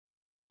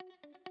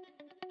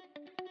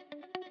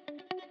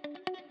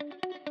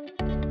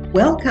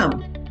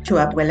Welcome to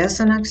Abuelas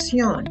en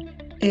Acción,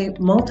 a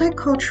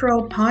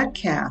multicultural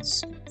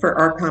podcast for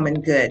our common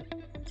good.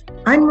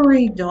 I'm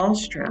Marie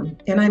Dahlstrom,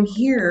 and I'm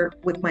here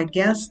with my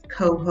guest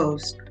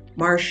co-host,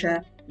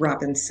 Marcia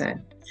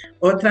Robinson,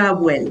 Otra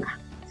Abuela,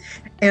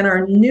 and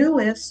our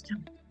newest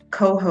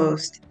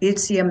co-host,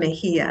 Itzia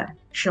Mejia,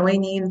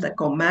 joining the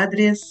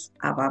Comadres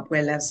of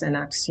Abuelas en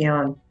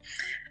Acción.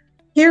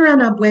 Here on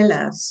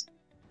Abuelas,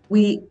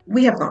 we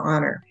have the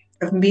honor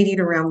of meeting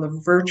around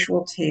the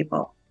virtual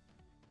table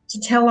to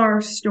tell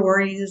our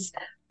stories,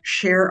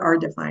 share our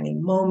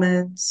defining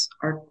moments,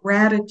 our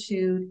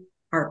gratitude,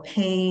 our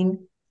pain,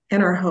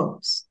 and our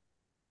hopes.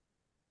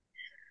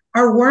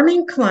 Our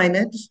warming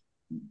climate,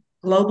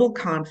 global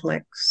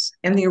conflicts,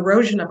 and the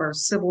erosion of our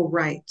civil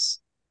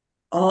rights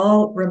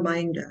all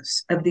remind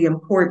us of the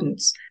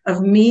importance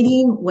of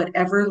meeting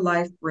whatever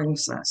life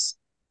brings us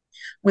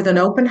with an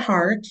open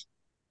heart,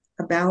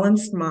 a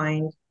balanced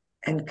mind,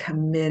 and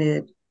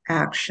committed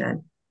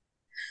action.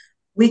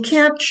 We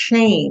can't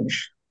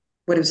change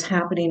what is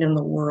happening in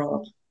the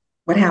world,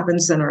 what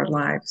happens in our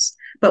lives,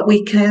 but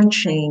we can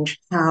change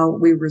how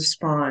we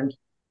respond.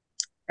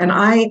 And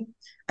I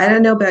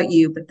don't know about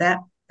you, but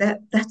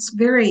that's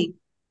very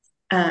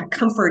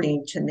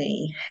comforting to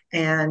me,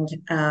 and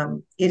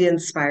it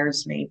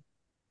inspires me,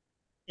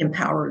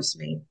 empowers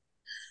me.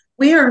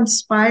 We are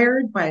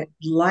inspired by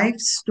life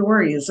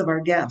stories of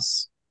our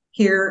guests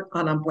here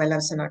on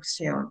Abuelas en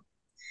Acción,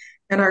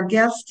 and our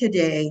guest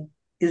today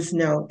is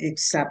no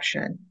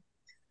exception.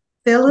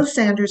 Phyllis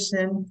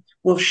Andersen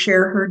will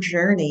share her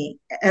journey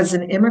as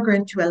an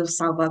immigrant to El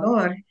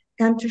Salvador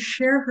and to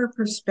share her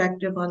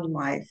perspective on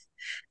life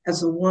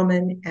as a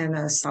woman and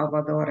a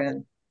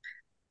Salvadoran.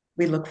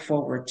 We look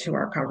forward to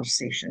our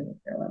conversation with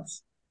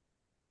Phyllis.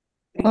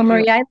 Well,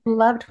 Maria, I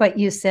loved what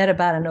you said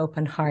about an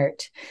open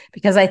heart,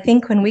 because I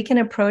think when we can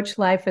approach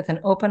life with an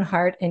open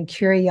heart and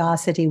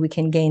curiosity, we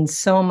can gain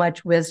so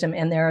much wisdom.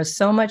 And there is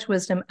so much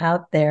wisdom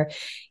out there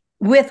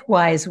with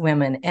wise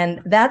women.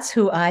 And that's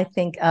who I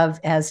think of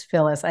as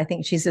Phyllis. I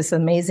think she's this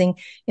amazing,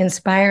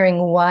 inspiring,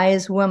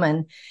 wise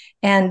woman.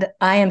 And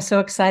I am so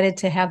excited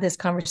to have this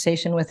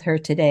conversation with her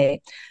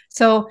today.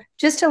 So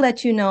just to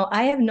let you know,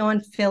 I have known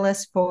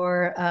Phyllis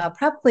for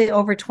probably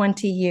over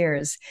 20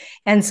 years.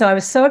 And so I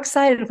was so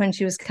excited when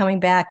she was coming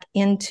back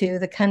into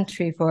the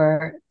country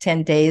for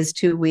 10 days,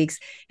 2 weeks.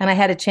 And I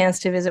had a chance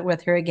to visit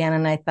with her again.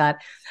 And I thought,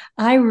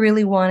 I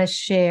really want to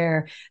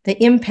share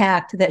the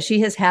impact that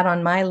she has had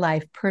on my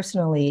life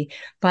personally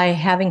by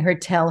having her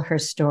tell her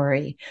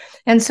story.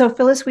 And so,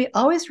 Phyllis, we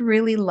always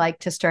really like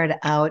to start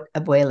out,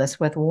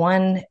 Abuelas, with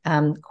one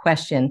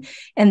question.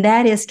 And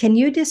that is, can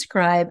you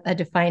describe a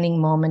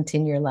defining moment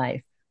in your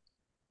life?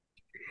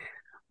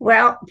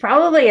 Well,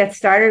 probably it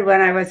started when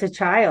I was a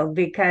child,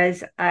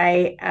 because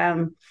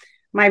my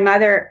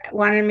mother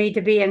wanted me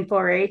to be in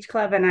 4-H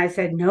club, and I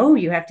said, no,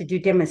 you have to do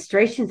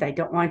demonstrations. I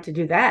don't want to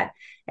do that.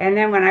 And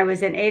then when I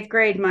was in 8th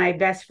grade, my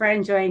best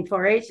friend joined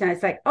 4-H, and I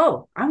was like,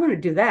 oh, I want to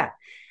do that.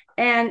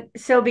 And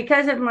so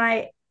because of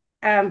my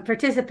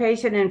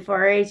participation in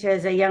 4-H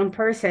as a young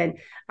person,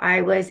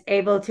 I was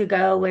able to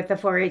go with the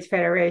 4-H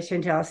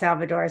Federation to El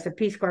Salvador as a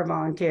Peace Corps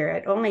volunteer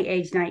at only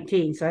age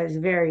 19. So I was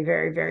very,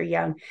 very, very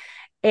young.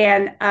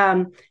 And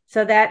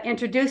so that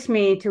introduced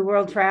me to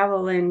world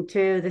travel and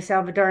to the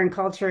Salvadoran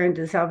culture and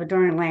to the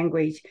Salvadoran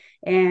language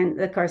and,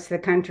 of course, the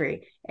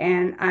country.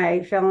 And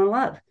I fell in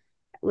love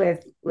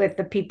with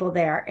the people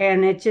there.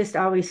 And it just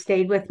always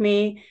stayed with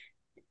me.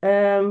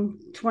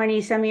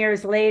 20 some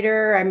years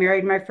later, I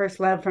married my first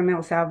love from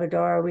El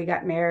Salvador. We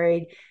got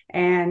married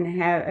and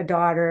have a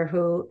daughter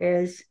who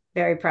is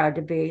very proud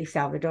to be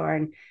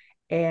Salvadoran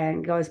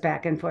and goes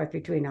back and forth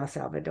between El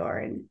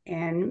Salvador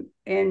and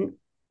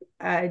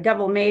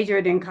double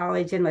majored in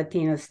college in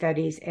Latino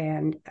studies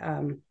and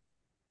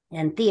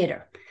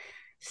theater.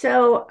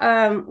 So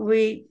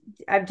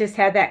I've just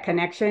had that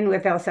connection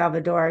with El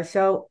Salvador.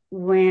 So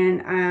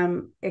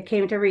when it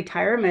came to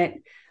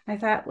retirement, I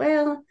thought,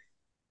 well,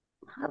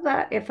 how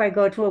about if I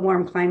go to a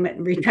warm climate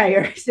and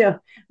retire? So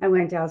I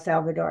went to El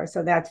Salvador.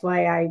 So that's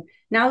why I'm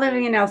now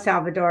living in El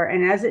Salvador.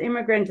 And as an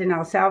immigrant in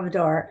El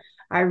Salvador,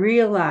 I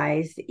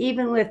realized,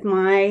 even with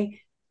my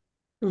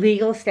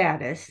legal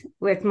status,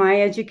 with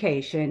my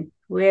education,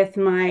 with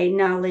my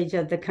knowledge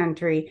of the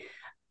country,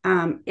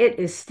 it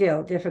is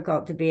still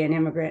difficult to be an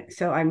immigrant.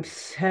 So I'm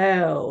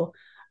so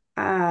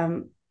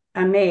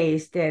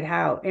amazed at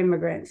how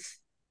immigrants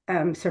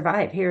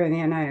survive here in the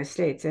United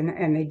States,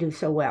 and they do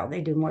so well.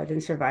 They do more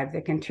than survive. They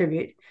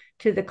contribute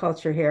to the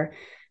culture here.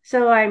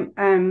 So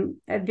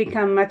I've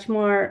become much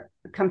more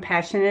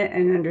compassionate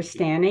and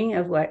understanding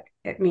of what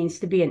it means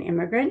to be an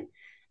immigrant.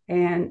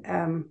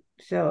 And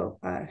so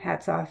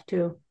hats off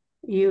to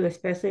you,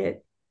 especially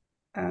at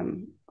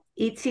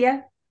Itzia.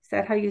 Is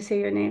that how you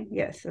say your name?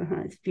 Yes,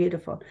 it's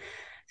beautiful.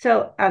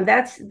 So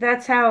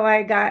that's how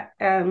I got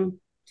to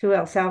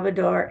El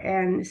Salvador.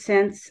 And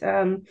since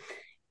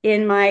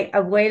in my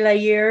abuela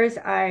years,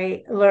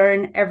 I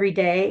learn every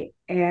day,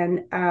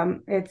 and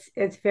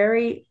it's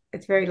very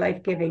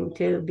life-giving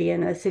to be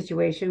in a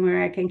situation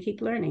where I can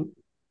keep learning.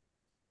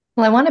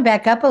 Well, I want to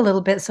back up a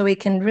little bit so we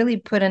can really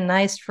put a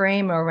nice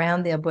frame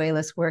around the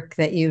Abuelas work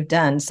that you've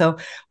done. So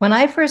when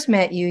I first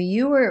met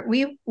you,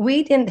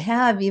 we didn't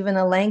have even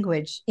a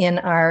language in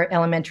our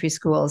elementary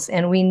schools.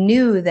 And we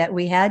knew that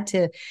we had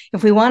to,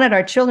 if we wanted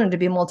our children to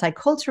be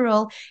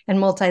multicultural and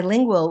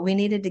multilingual, we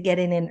needed to get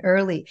in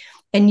early.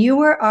 And you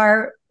were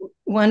our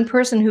one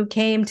person who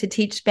came to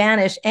teach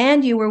Spanish,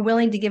 and you were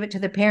willing to give it to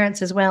the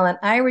parents as well. And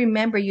I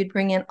remember you'd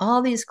bring in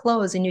all these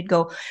clothes and you'd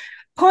go,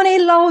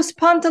 pone los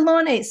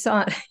pantalones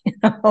on,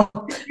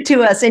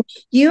 to us. And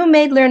you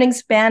made learning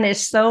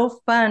Spanish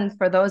so fun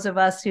for those of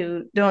us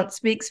who don't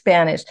speak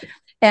Spanish.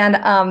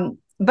 And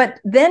but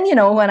then,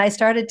 when I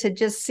started to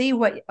just see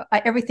what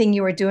everything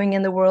you were doing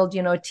in the world,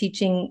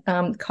 teaching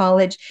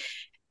college,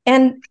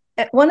 and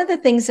one of the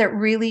things that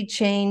really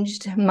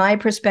changed my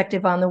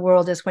perspective on the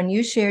world is when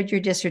you shared your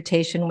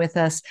dissertation with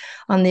us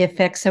on the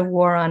effects of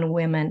war on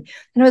women.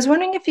 And I was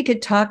wondering if you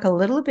could talk a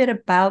little bit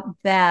about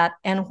that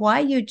and why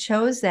you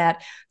chose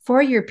that for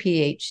your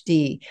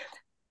PhD.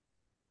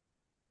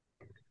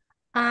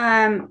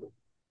 Well,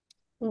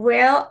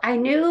 I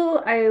knew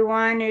I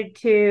wanted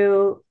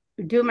to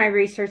do my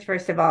research,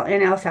 first of all,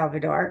 in El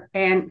Salvador.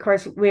 And of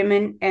course,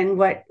 women and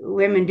what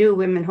women do,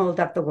 women hold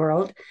up the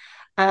world.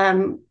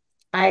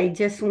 I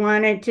just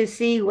wanted to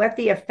see what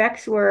the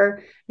effects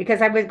were, because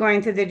I was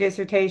going through the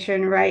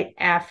dissertation right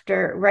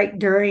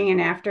during and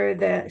after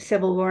the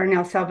Civil War in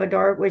El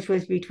Salvador, which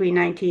was between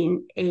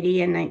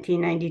 1980 and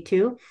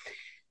 1992.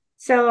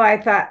 So I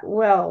thought,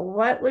 well,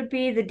 what would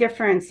be the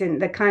difference in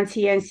the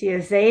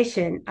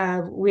conscientization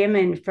of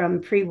women from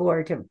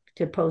pre-war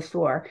to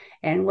post-war,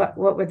 and what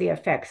were the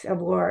effects of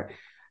war?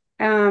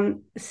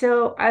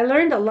 So I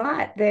learned a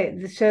lot.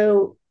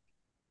 So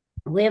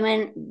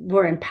women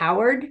were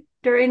empowered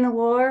during the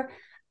war,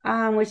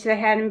 which they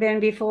hadn't been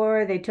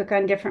before. They took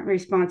on different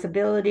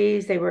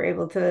responsibilities. They were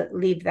able to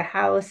leave the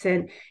house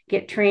and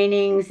get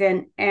trainings.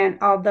 And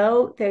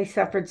although they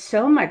suffered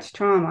so much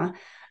trauma,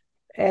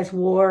 as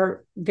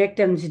war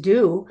victims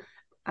do,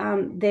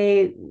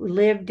 they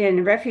lived in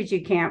a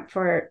refugee camp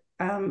for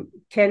 10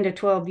 to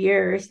 12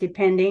 years,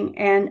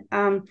 depending.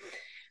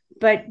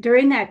 But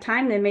during that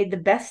time, they made the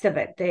best of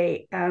it.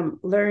 They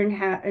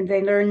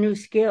learned new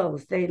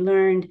skills. They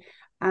learned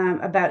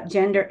about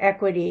gender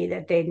equity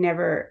that they'd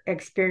never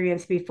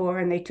experienced before,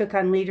 and they took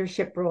on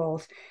leadership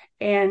roles.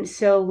 And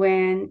so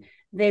when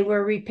they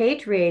were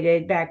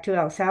repatriated back to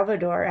El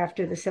Salvador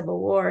after the Civil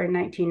War in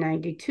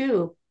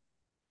 1992,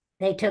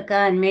 they took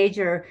on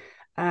major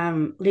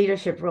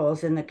leadership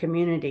roles in the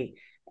community.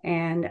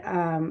 And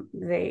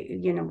they,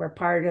 were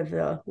part of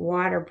the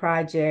water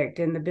project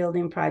and the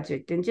building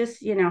project, and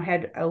just,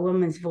 had a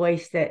woman's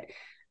voice that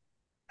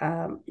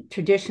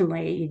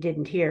traditionally you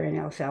didn't hear in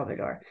El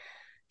Salvador.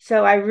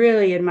 So I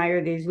really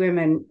admire these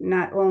women.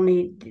 Not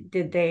only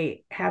did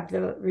they have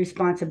the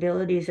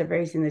responsibilities of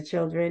raising the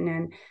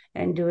children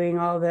and doing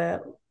all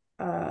the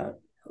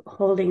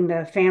holding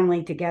the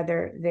family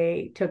together,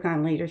 they took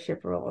on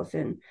leadership roles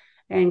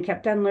and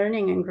kept on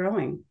learning and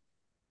growing.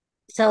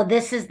 So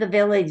this is the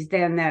village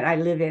then that I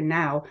live in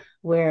now,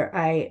 where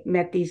I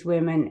met these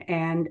women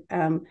and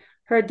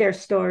heard their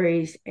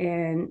stories,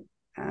 and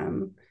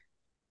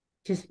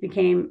just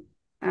became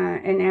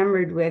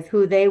enamored with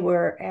who they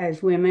were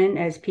as women,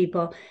 as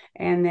people,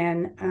 and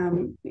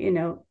then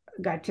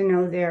got to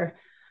know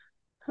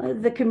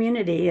the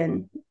community,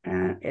 and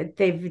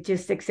they've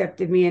just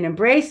accepted me and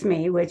embraced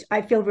me, which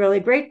I feel really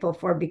grateful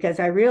for, because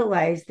I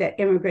realize that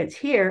immigrants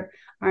here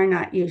are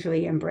not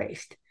usually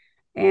embraced,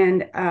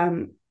 and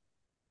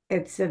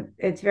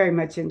it's very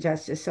much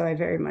injustice. So I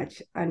very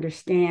much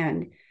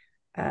understand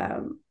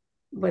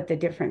what the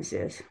difference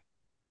is.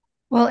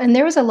 Well, and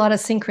there was a lot of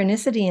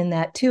synchronicity in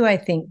that too, I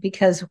think,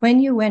 because when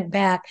you went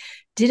back,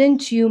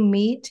 didn't you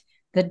meet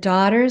the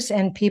daughters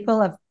and people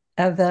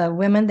of the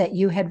women that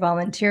you had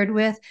volunteered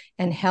with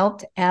and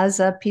helped as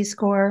a Peace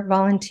Corps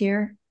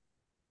volunteer?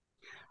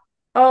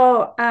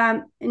 Oh,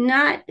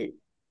 not.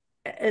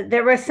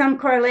 There was some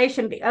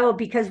correlation.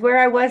 Because where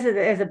I was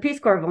as a Peace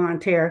Corps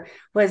volunteer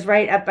was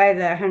right up by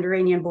the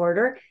Honduran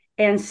border.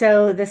 And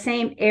so the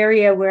same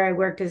area where I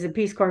worked as a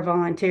Peace Corps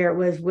volunteer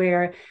was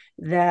where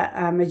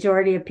the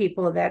majority of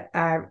people that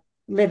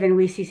live in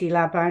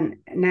Huichichilapan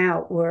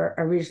now were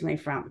originally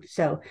from.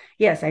 So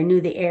yes, I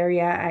knew the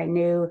area. I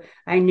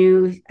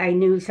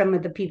knew some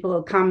of the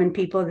people, common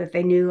people that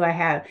they knew. I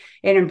have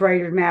an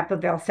embroidered map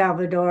of El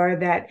Salvador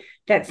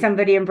that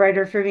somebody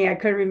embroidered for me. I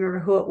couldn't remember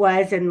who it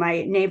was, and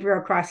my neighbor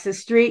across the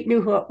street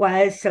knew who it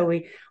was. So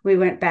we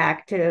went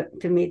back to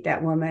meet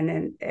that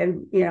woman,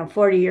 and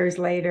 40 years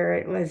later,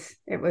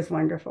 it was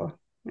wonderful.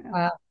 Yeah.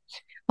 Wow.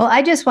 Well,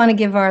 I just want to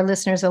give our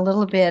listeners a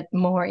little bit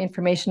more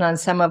information on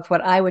some of what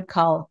I would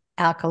call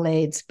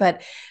accolades,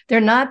 but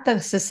they're not the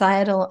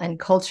societal and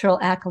cultural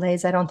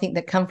accolades, I don't think,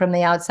 that come from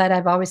the outside.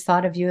 I've always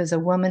thought of you as a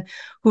woman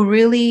who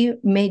really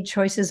made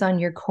choices on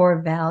your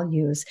core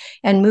values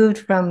and moved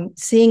from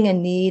seeing a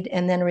need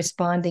and then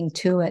responding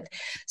to it.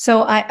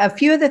 So a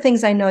few of the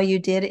things I know you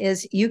did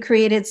is you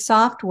created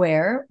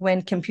software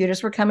when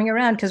computers were coming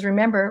around, because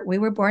remember, we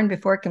were born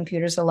before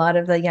computers. A lot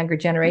of the younger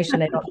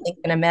generation, I don't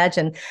think, can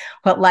imagine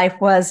what life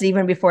was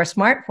even before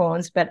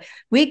smartphones, but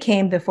we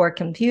came before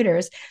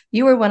computers.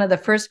 You were one of the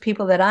first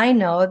people that I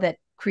know that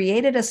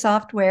created a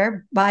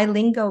software,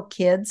 bilingual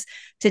kids,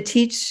 to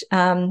teach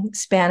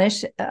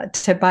Spanish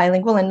to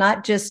bilingual, and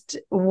not just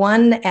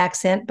one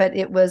accent, but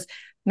it was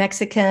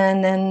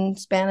Mexican and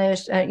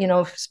Spanish,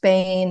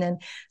 Spain.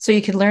 And so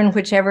you could learn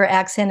whichever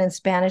accent in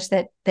Spanish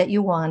that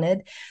you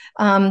wanted.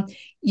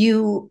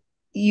 You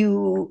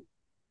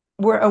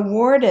were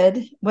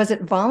awarded, was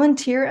it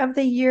Volunteer of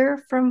the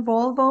Year from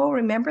Volvo?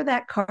 Remember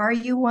that car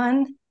you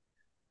won?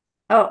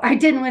 Oh, I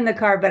didn't win the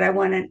car, but I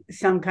won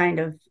some kind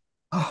of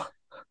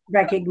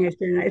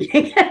recognition, I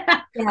think.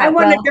 Yeah, I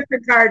won a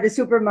different car at the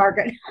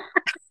supermarket.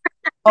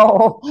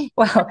 Oh,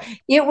 well,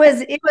 it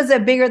was a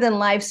bigger than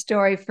life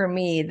story for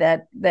me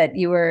that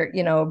you were,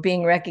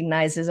 being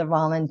recognized as a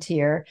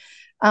volunteer.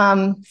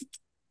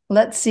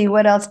 Let's see,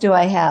 what else do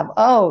I have?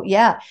 Oh,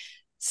 yeah.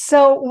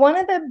 So one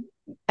of the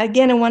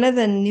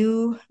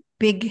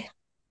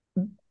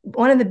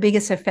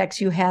biggest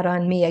effects you had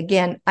on me,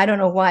 again, I don't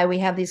know why we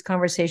have these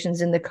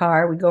conversations in the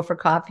car, we go for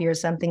coffee or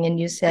something, and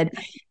you said,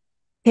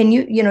 can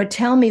you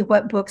tell me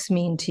what books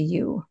mean to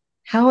you?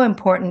 How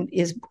important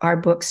are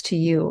books to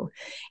you?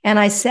 And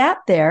I sat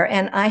there,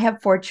 and I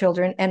have 4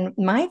 children, and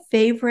my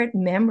favorite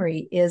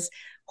memory is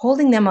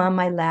holding them on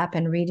my lap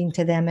and reading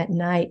to them at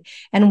night.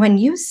 And when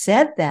you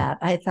said that,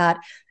 I thought,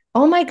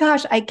 oh my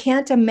gosh, I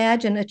can't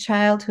imagine a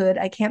childhood.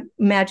 I can't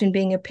imagine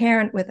being a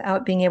parent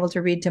without being able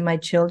to read to my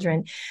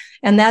children.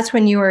 And that's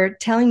when you were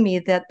telling me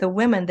that the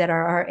women that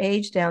are our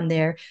age down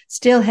there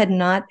still had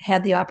not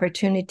had the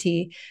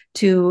opportunity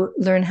to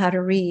learn how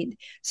to read,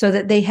 so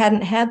that they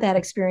hadn't had that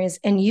experience.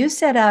 And you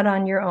set out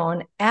on your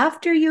own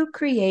after you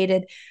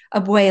created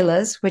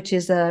Abuelas, which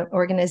is an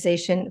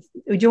organization.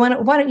 Why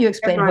don't you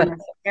explain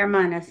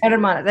Hermanas.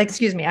 Hermanas.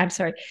 Excuse me. I'm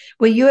sorry.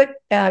 Will you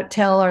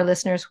tell our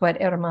listeners what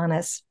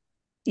Hermanas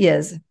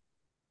is?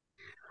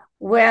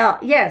 Well,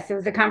 yes, it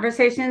was a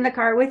conversation in the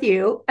car with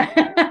you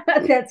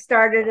that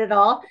started it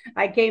all.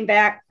 I came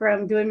back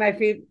from doing my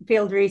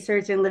field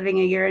research and living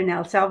a year in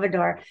El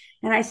Salvador,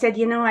 and I said,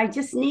 I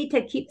just need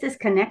to keep this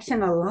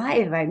connection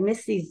alive. I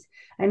miss these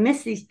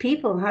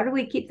people. How do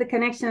we keep the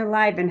connection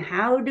alive? And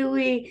how do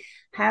we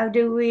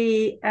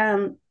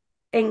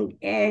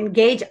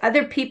engage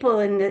other people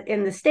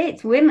in the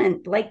States,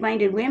 women,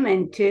 like-minded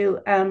women, to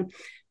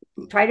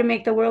try to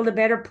make the world a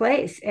better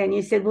place? And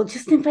you said, well,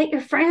 just invite your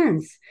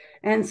friends.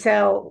 And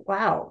so,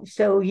 wow.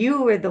 So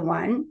you were the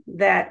one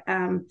that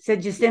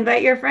said, just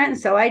invite your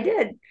friends. So I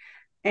did.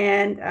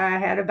 And I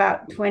had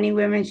about 20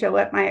 women show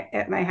up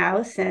at my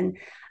house and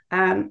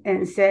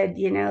said,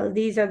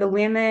 these are the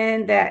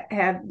women that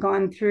have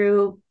gone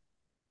through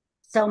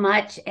so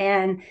much,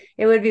 and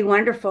it would be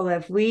wonderful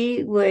if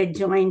we would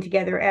join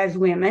together as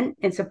women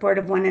in support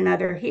of one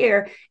another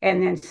here,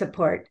 and then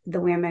support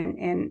the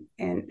women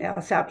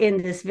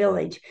in this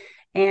village.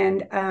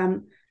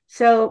 And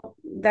so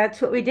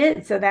that's what we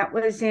did. So that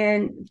was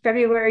in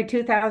February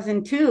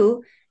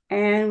 2002,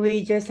 and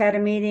we just had a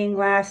meeting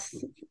last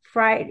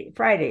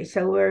Friday.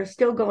 So we're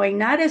still going,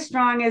 not as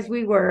strong as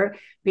we were,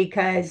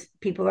 because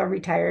people are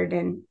retired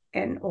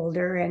and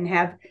older and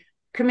have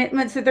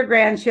commitments with their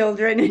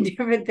grandchildren and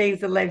different things.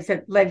 The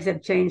lives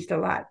have changed a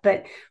lot,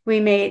 but we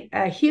made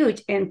a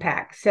huge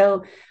impact.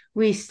 So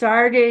we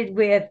started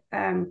with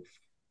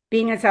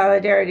being in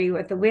solidarity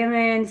with the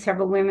women.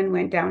 Several women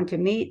went down to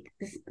meet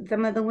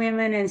some of the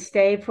women and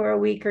stay for a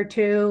week or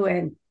two.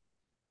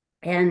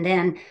 And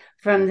then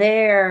from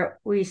there,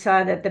 we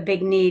saw that the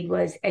big need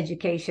was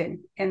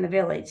education in the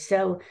village.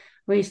 So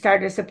we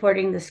started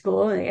supporting the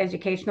school and the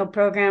educational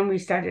program. We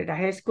started a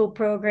high school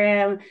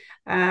program.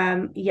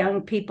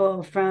 Young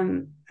people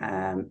from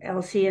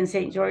LC and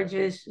St.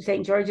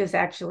 George's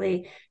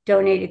actually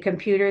donated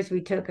computers.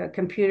 We took a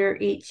computer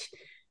each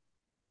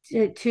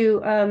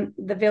to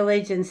the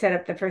village and set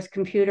up the first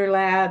computer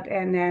lab.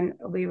 And then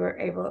they were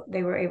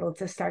able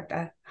to start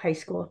the high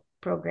school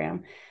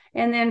program.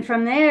 And then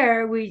from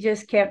there, we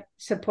just kept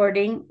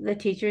supporting the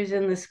teachers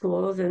in the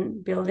schools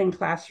and building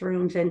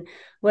classrooms and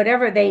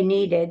whatever they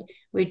needed.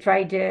 We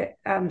tried to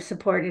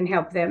support and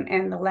help them.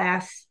 And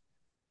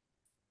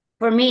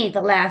for me,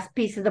 the last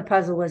piece of the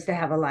puzzle was to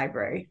have a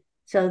library.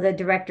 So the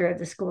director of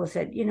the school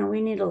said,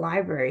 we need a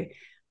library.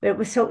 But it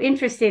was so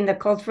interesting, the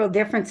cultural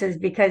differences,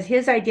 because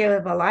his idea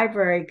of a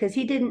library, because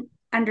he didn't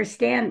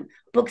understand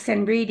books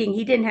and reading.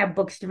 He didn't have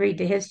books to read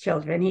to his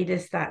children. He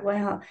just thought,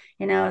 well,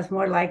 it's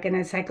more like an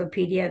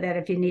encyclopedia that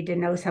if you need to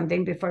know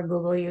something before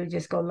Google, you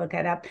just go look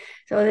it up.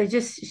 So there's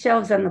just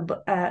shelves on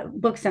the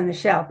books on the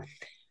shelf.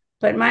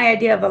 But my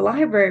idea of a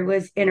library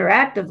was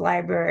interactive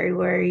library,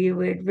 where you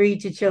would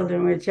read to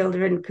children, where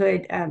children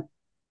could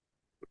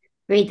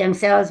read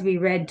themselves, be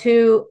read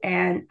to,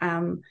 and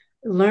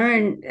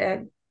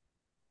learn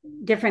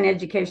different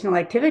educational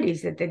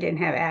activities that they didn't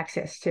have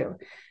access to.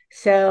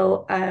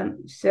 So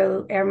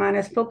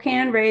Hermanas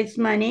Spokane raised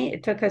money.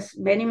 It took us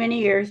many, many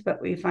years,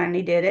 but we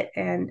finally did it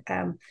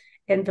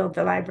and built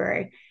the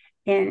library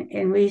in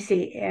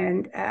Wheesey.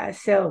 And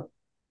so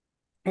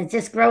it's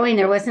just growing.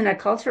 There wasn't a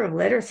culture of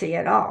literacy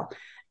at all.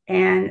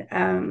 And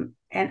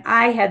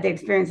I had the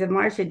experience that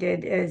Marcia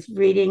did, is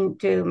reading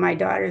to my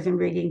daughters and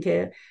reading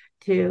to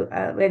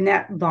and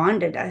that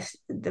bonded us,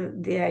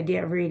 the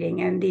idea of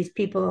reading. And these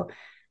people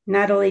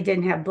not only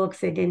didn't have books,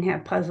 they didn't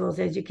have puzzles,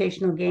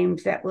 educational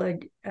games that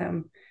would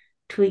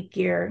tweak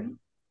your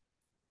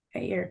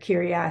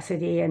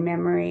curiosity and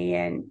memory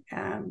and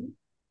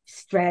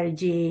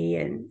strategy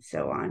and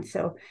so on.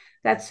 So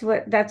that's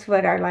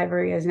what our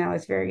library is now.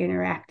 It's very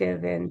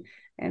interactive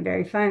and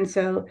very fun.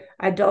 So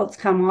adults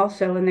come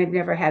also, and they've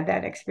never had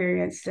that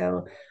experience.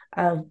 So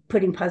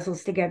putting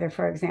puzzles together,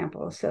 for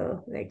example.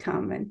 So they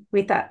come, and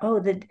we thought, oh,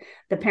 the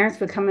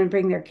parents would come and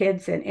bring their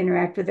kids and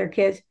interact with their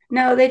kids.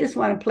 No, they just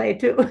want to play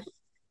too.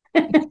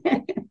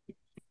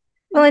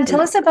 Well, and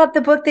tell us about the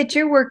book that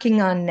you're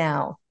working on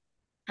now.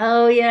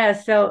 Oh yeah.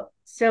 So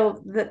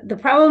the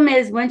problem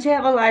is, once you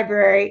have a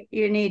library,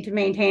 you need to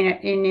maintain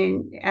it,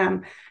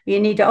 and you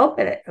need to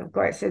open it, of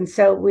course. And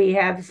so we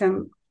have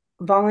some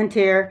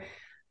volunteer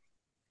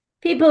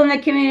people in the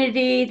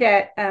community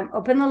that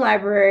open the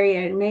library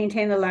and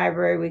maintain the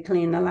library. We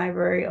clean the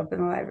library, open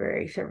the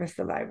library, service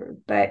the library.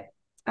 But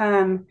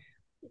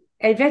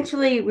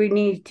eventually we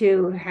need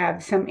to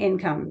have some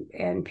income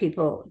and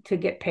people to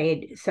get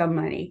paid some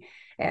money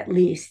at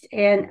least.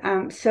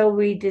 And so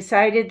we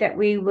decided that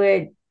we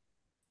would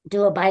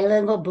do a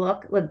bilingual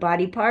book with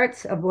body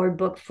parts, a board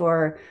book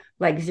for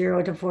like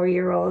 0 to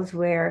 4-year-olds,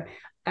 where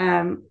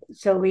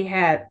so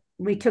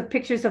we took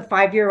pictures of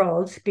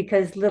 5-year-olds,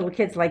 because little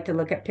kids like to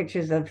look at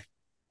pictures of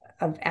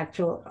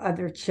actual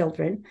other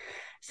children.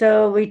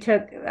 So we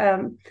took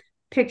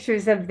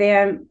pictures of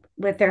them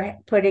with their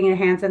putting their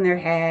hands on their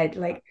head,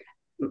 like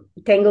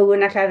tengo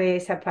una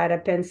cabeza para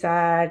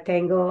pensar,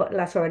 tengo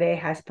las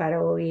orejas para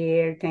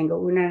oír, tengo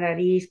una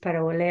nariz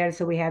para oler.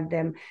 So we have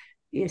them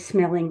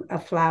smelling a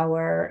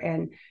flower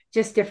and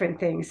just different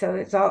things. So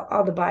it's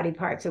all the body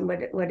parts and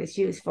what it's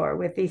used for,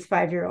 with these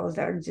 5-year-olds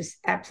that are just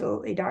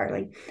absolutely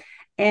darling.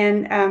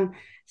 And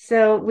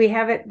so we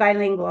have it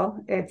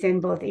bilingual. It's in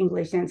both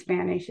English and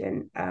Spanish.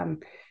 And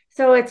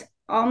so it's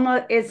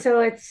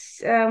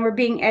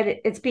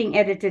being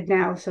edited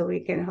now, so we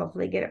can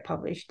hopefully get it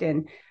published.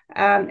 And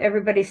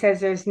everybody says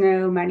there's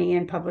no money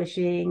in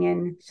publishing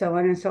and so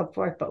on and so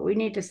forth, but we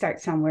need to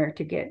start somewhere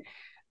to get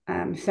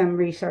some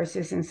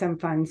resources and some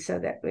funds so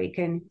that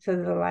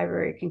the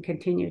library can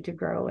continue to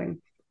grow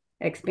and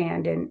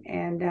expand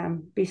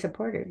and be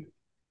supported.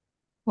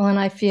 Well, and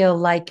I feel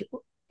like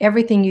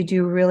everything you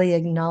do really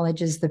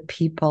acknowledges the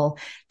people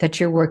that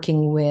you're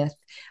working with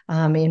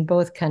in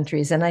both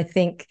countries. And I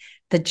think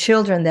the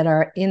children that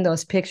are in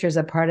those pictures,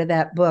 a part of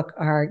that book,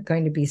 are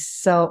going to be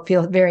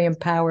feel very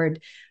empowered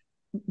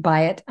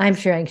by it. I'm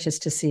sure anxious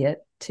to see it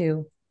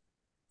too.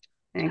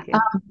 Thank you.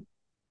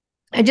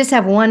 I just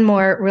have one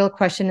more real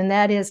question, and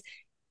that is,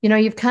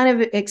 you've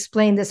kind of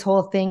explained this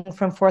whole thing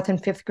from 4th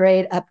and 5th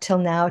grade up till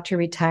now to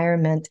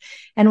retirement.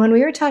 And when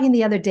we were talking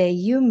the other day,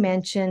 you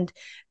mentioned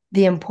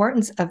the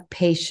importance of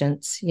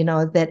patience,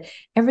 that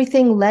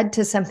everything led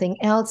to something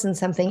else and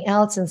something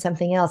else and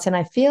something else. And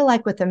I feel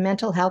like with the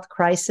mental health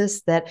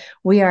crisis that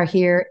we are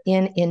here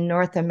in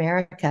North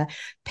America,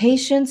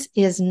 patience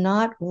is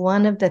not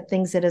one of the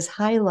things that is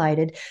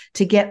highlighted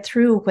to get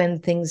through when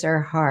things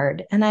are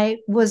hard. And I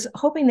was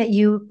hoping that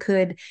you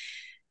could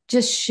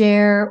just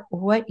share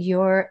what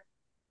your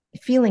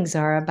feelings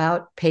are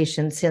about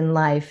patience in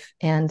life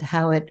and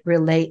how it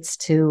relates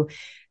to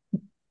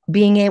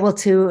being able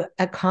to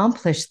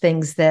accomplish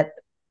things that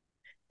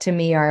to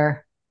me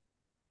are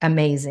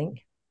amazing.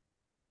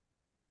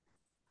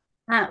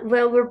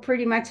 Well, we're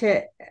pretty much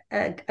a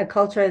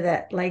culture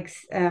that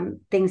likes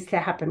things to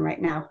happen right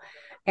now.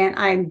 And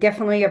I'm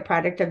definitely a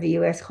product of the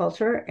US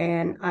culture,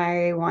 and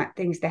I want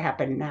things to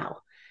happen now.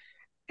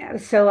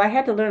 So I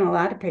had to learn a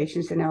lot of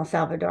patience in El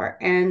Salvador.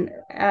 And,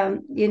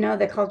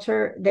 the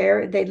culture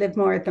there, they live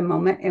more at the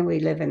moment, and we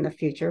live in the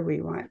future. We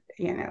want,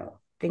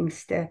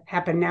 things to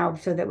happen now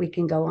so that we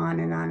can go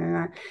on and on and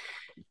on.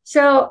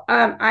 So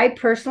I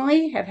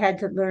personally have had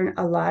to learn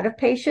a lot of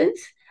patience.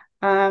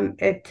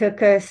 It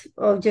took us,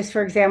 just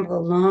for example, a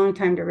long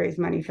time to raise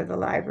money for the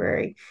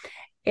library,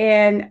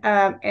 and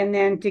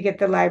then to get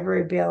the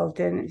library built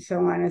and so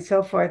on and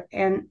so forth.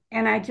 And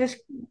I just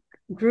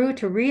grew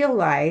to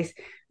realize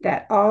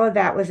that all of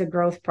that was a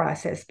growth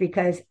process,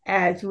 because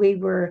as we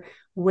were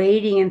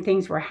waiting and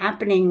things were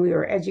happening, we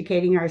were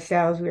educating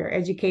ourselves, we were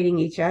educating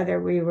each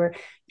other, we were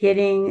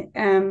getting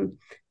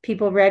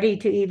people ready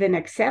to even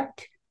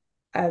accept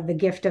the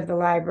gift of the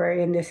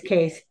library in this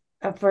case.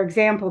 For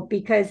example,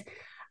 because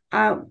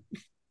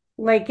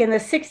like in the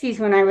 60s,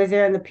 when I was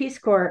there in the Peace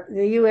Corps,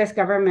 the US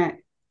government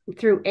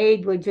through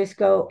aid would just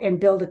go and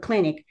build a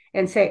clinic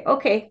and say,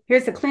 okay,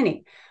 here's the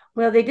clinic.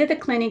 Well, they did a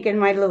clinic in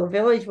my little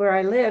village where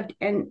I lived,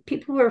 and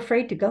people were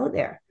afraid to go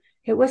there.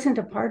 It wasn't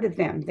a part of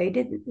them. They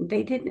didn't,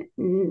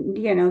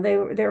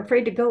 they're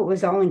afraid to go. It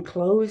was all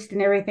enclosed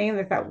and everything. And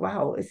they thought,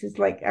 wow, this is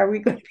like, are we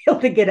going to be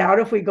able to get out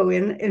if we go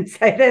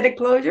inside that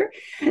enclosure?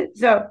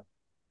 So,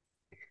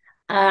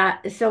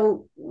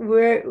 so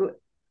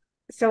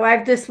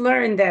I've just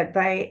learned that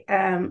by,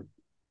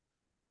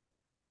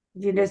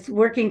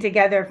 working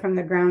together from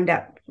the ground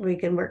up, we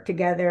can work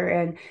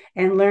together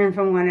and learn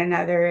from one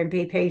another and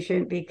be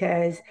patient,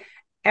 because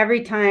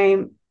every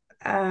time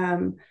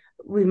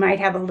we might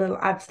have a little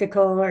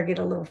obstacle or get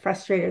a little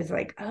frustrated. It's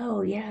like,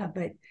 oh yeah,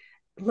 but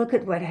look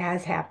at what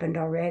has happened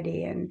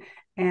already, and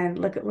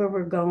look at where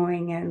we're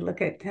going, and look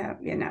at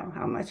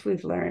how much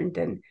we've learned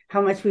and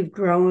how much we've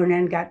grown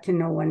and got to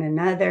know one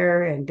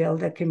another and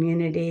build a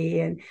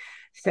community. And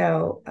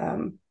so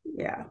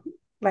yeah,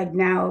 like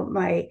now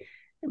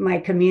my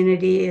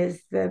community is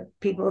the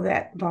people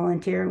that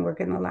volunteer and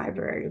work in the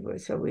library.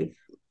 So we've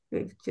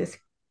just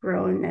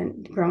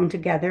grown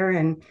together,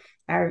 and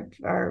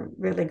are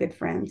really good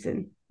friends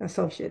and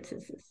associates.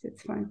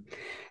 It's fun.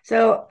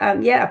 So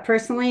yeah,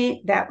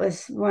 personally, that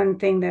was one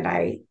thing that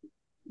I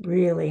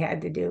really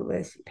had to do,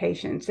 was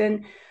patience.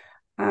 And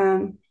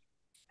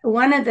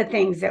one of the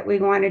things that we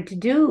wanted to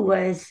do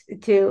was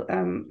to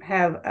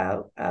have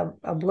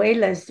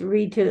abuelas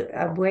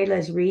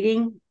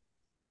reading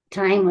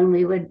time, when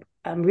we would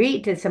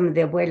read to some of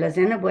the abuelas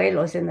and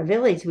abuelos in the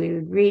village. We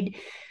would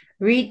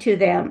read to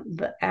them,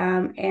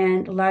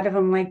 and a lot of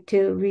them like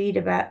to read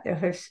about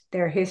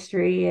their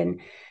history,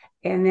 and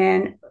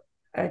then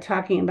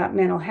talking about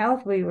mental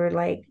health. We were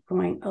like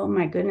going, oh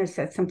my goodness,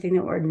 that's something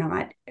that we're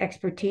not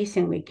expertise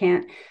in. We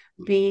can't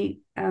be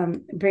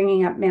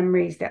bringing up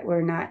memories that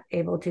we're not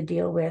able to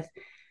deal with.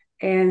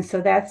 And so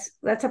that's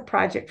a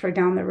project for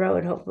down the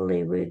road.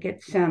 Hopefully we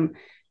get some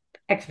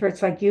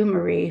experts like you,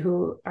 Marie,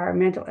 who are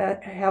mental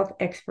health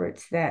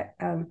experts that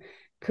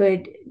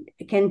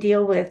can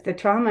deal with the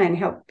trauma and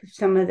help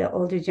some of the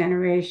older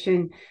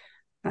generation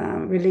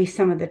release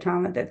some of the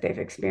trauma that they've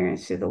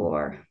experienced through the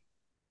war.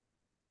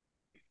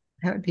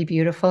 That would be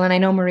beautiful. And I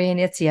know Marie and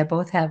Itzia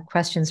both have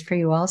questions for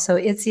you also.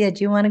 Itzia,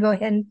 do you want to go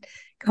ahead and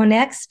go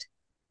next?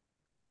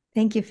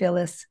 Thank you,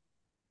 Phyllis.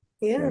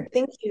 Yeah, sure.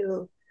 Thank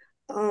you.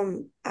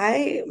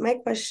 My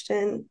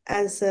question,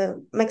 as a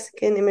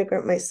Mexican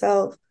immigrant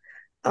myself,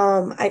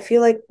 I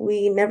feel like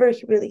we never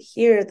really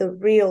hear the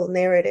real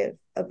narrative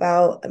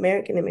about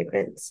American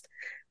immigrants.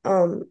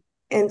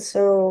 And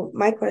so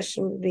my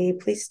question would be,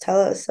 please tell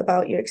us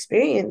about your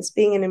experience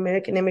being an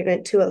American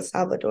immigrant to El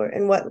Salvador,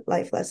 and what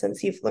life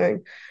lessons you've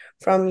learned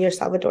from your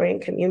Salvadorian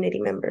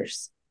community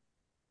members.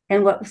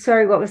 And what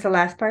was the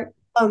last part?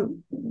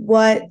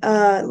 What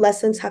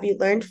lessons have you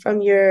learned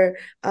from your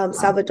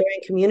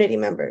Salvadorian community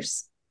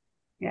members?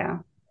 Yeah.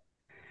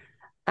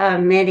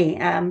 Many.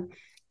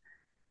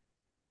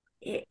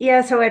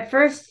 Yeah, so at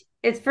first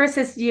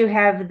is you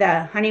have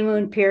the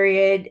honeymoon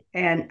period,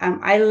 and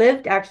I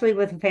lived actually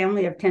with a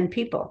family of 10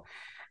 people,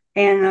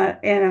 and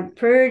in a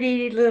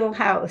pretty little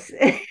house,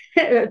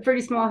 a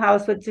pretty small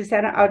house with just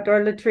had an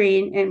outdoor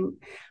latrine and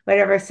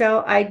whatever.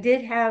 So I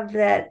did have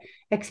that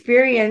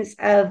experience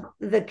of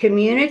the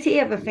community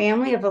of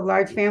a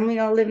large family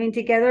all living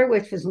together,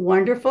 which was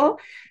wonderful.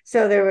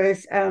 So there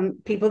was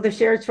people to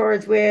share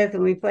chores with,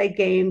 and we played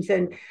games,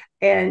 and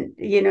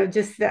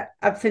just the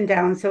ups and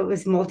downs. So it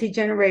was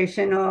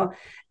multi-generational.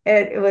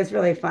 It was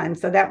really fun.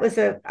 So that was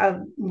a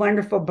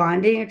wonderful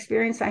bonding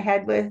experience I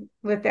had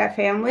with that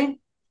family.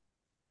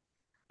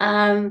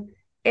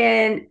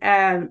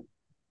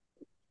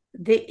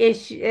 The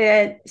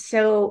issue,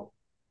 so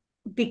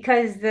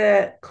because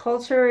the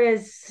culture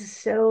is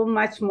so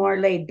much more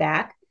laid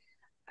back,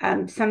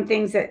 some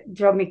things that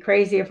drove me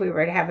crazy, if we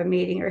were to have a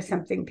meeting or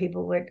something,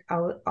 people would,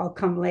 I'll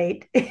come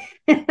late.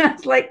 I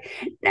was like,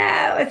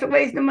 no, it's a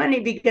waste of money,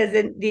 because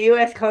in the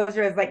U.S.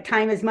 culture is like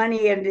time is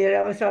money. And,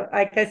 so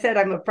like I said,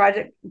 I'm a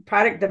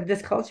product of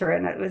this culture,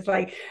 and it was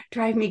like,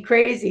 drive me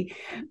crazy.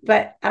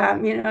 But,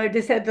 I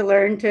just had to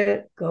learn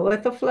to go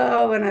with the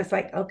flow. And I was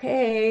like,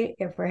 okay,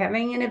 if we're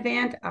having an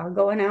event, I'll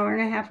go an hour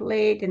and a half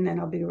late, and then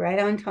I'll be right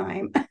on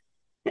time.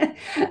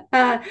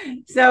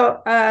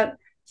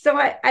 So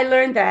I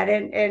learned that,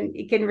 and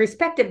you can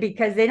respect it,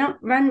 because they don't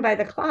run by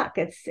the clock.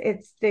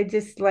 They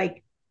just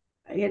like,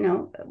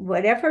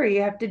 whatever,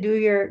 you have to do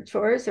your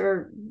chores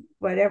or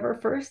whatever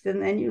first,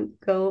 and then you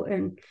go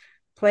and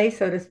play,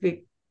 so to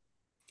speak.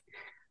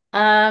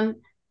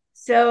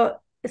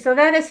 So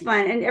that is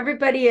fun, and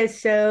everybody is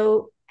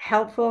so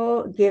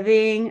helpful,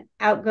 giving,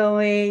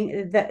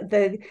 outgoing.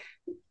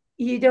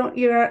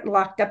 You're not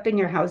locked up in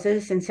your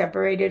houses and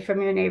separated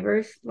from your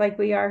neighbors like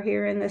we are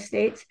here in the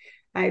States.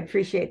 I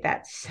appreciate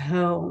that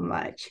so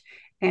much.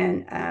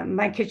 And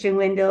my kitchen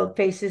window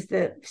faces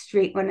the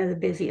street, one of the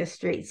busiest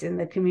streets in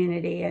the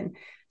community. And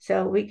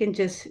so we can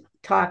just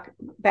talk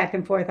back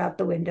and forth out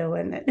the window.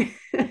 And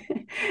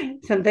then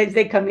sometimes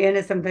they come in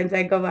and sometimes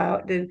I go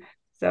out. And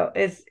so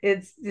it's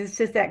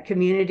just that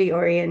community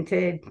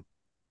oriented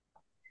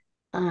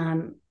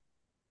kind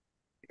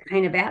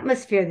of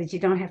atmosphere that you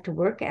don't have to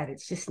work at.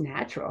 It's just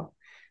natural.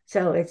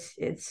 So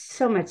it's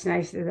so much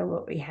nicer than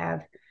what we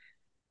have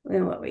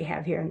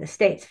here in the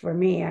States. For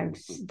me, I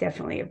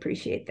definitely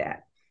appreciate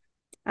that.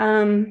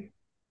 The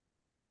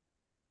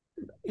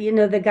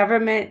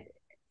government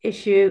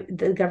issue,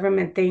 the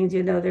government things,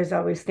 there's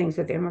always things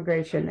with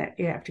immigration that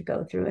you have to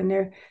go through,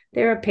 and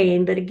they're a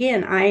pain. But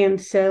again, I am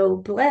so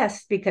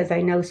blessed because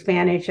I know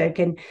Spanish. I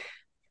can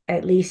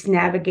at least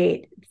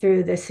navigate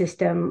through the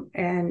system.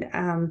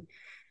 And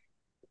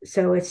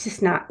so it's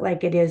just not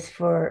like it is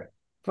for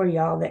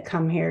y'all that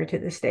come here to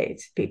the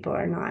States. People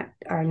are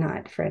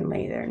not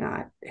friendly. They're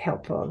not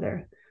helpful.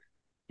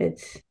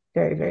 It's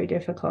very, very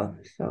difficult.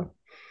 So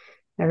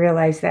I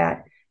realize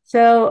that.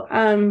 So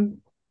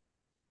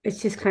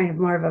it's just kind of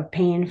more of a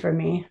pain for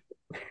me.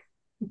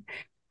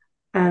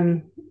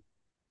 I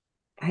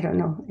don't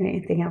know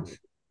anything else.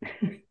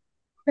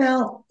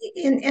 Well,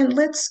 and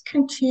let's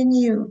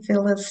continue,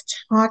 Phyllis,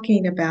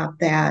 talking about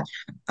that.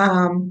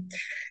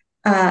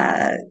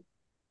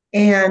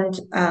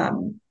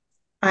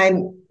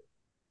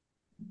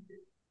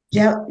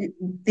 Yeah,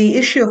 the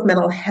issue of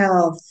mental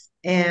health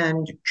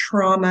and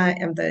trauma,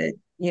 and the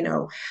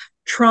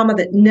trauma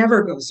that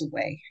never goes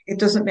away. It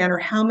doesn't matter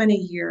how many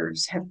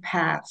years have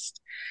passed.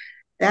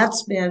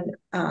 That's been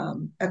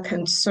a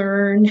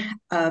concern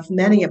of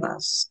many of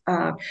us.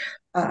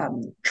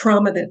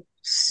 Trauma that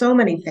so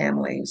many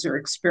families are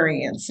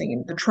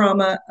experiencing, the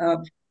trauma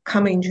of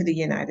coming to the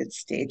United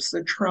States,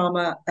 the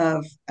trauma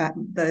of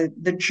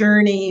the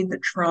journey, the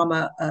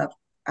trauma of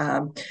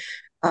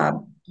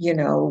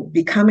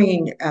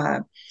becoming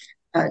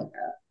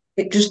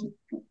just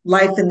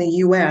life in the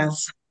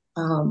U.S.,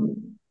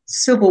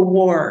 civil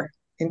war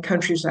in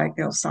countries like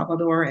El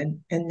Salvador, and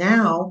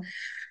now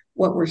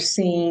what we're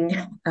seeing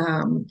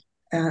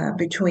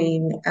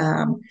between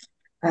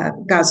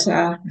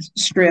Gaza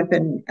Strip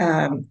and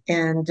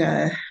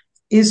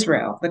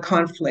Israel, the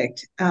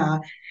conflict.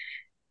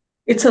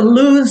 It's a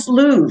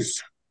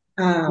lose-lose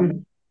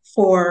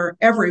for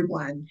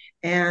everyone,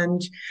 and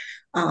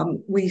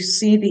we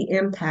see the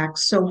impact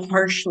so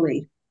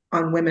harshly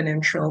on women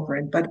and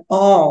children, but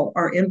all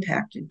are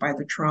impacted by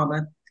the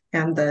trauma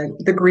and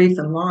the grief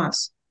and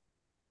loss.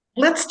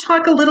 Let's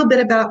talk a little bit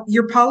about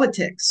your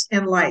politics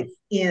and life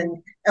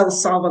in El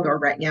Salvador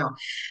right now.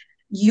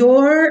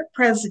 Your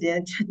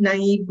president,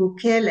 Nayib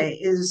Bukele,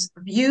 is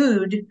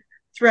viewed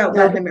throughout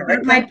Latin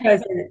America. My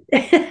president.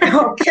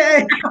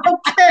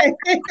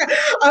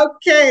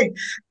 Okay.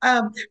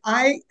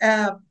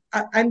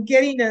 I'm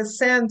getting a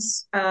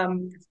sense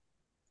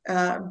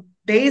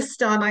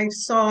based on, I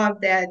saw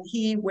that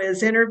he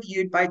was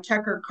interviewed by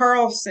Tucker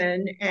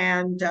Carlson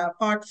and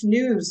Fox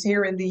News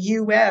here in the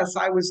U.S.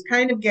 I was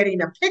kind of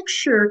getting a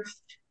picture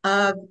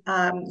of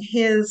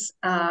his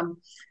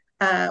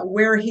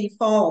where he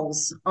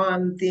falls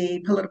on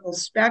the political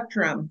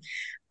spectrum.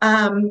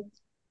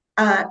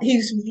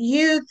 He's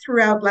viewed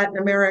throughout Latin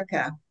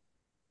America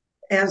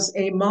as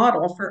a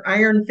model for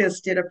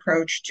iron-fisted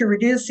approach to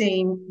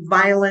reducing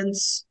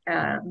violence,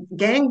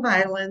 gang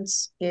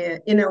violence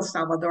in El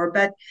Salvador.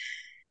 But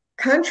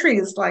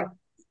countries like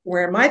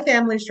where my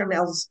family's from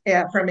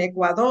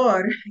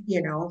Ecuador,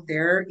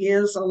 there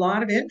is a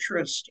lot of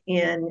interest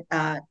in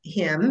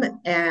him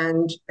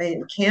and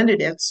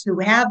candidates who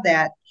have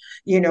that,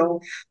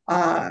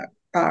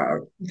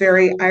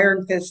 very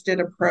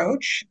iron-fisted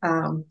approach.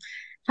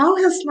 How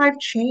has life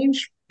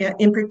changed,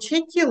 in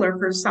particular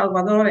for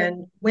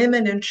Salvadoran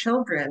women and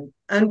children,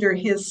 under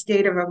his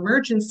state of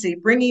emergency,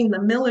 bringing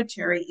the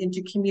military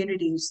into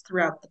communities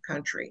throughout the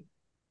country?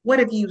 What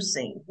have you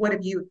seen? What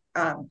have you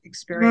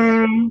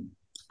experienced?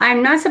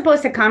 I'm not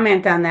supposed to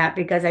comment on that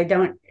because I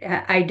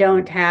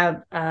don't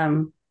have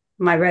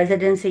my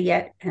residency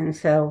yet, and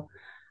so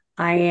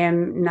I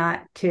am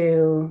not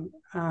to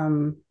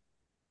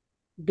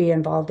be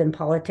involved in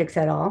politics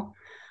at all.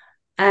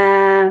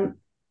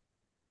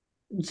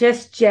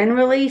 Just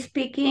generally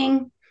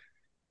speaking,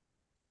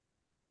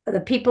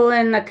 the people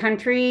in the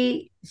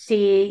country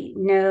see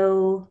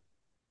no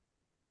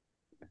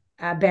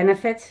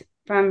benefits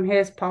from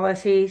his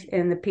policies,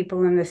 and the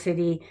people in the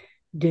city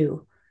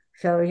do.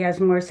 So he has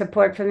more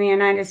support from the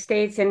United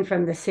States and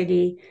from the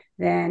city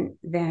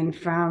than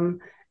from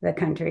the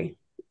country,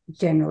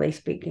 generally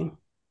speaking.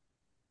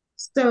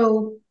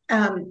 So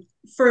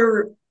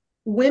for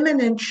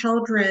women and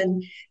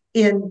children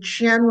in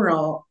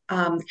general,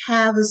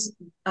 has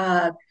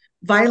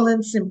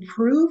violence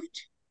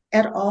improved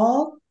at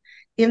all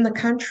in the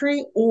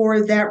country,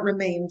 or that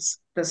remains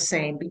the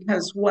same?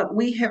 Because what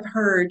we have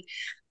heard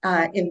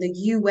in the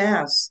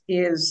U.S.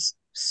 is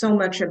so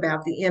much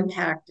about the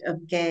impact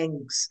of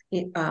gangs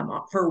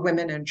for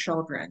women and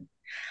children.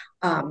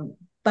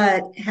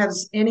 But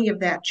has any of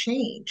that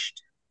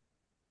changed?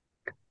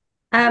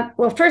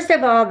 Well, first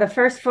of all, the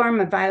first form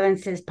of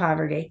violence is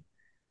poverty.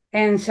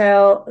 And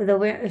so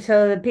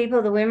the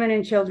people, the women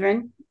and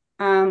children,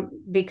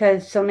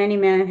 because so many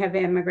men have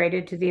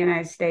immigrated to the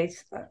United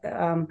States,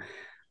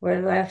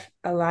 were left,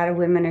 a lot of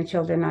women and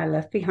children are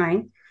left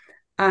behind.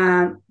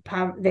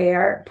 They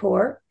are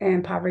poor,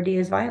 and poverty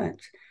is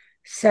violence.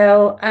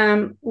 So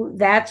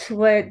that's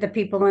what the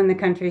people in the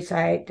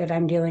countryside that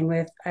I'm dealing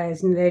with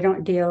is. They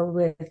don't deal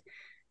with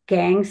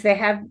gangs. They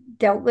have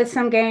dealt with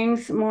some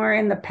gangs more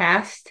in the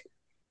past,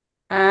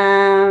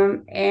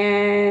 but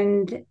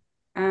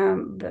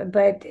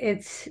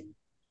it's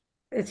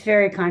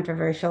very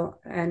controversial,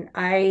 and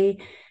I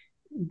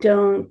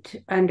don't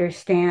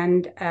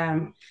understand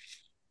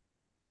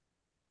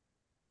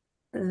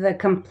the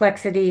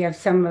complexity of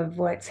some of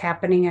what's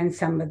happening in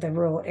some of the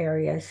rural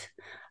areas.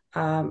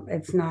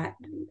 It's not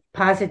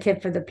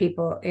positive for the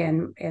people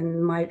in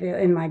my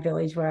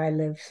village where I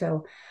live.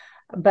 So,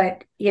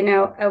 but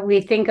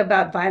we think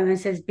about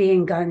violence as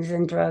being guns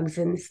and drugs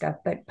and stuff,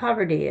 but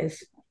poverty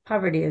is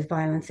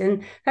violence,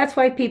 and that's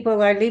why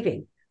people are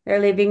leaving. They're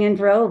leaving in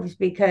droves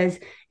because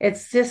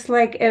it's just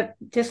like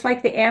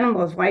the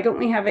animals. Why don't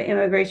we have an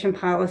immigration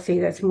policy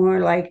that's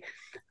more like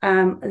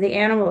the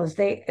animals?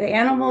 The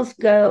animals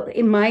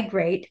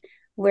migrate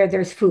where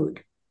there's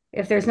food.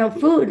 If there's no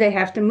food, they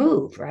have to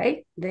move,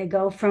 right? They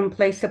go from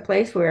place to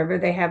place wherever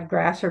they have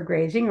grass or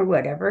grazing or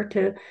whatever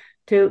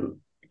to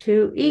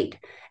eat.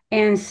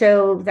 And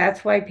so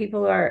that's why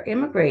people are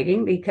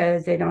immigrating,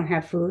 because they don't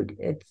have food.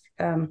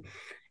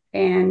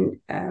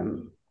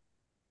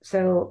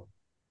 So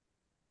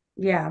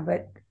yeah,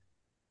 but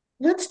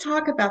let's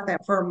talk about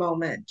that for a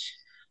moment.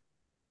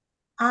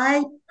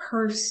 I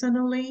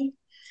personally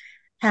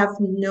have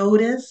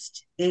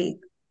noticed a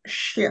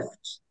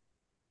shift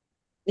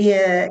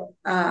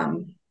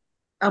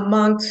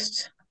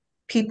amongst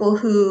people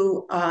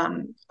who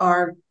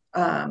are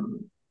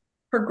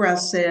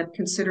progressive,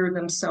 consider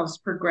themselves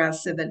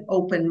progressive and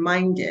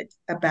open-minded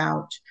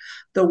about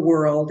the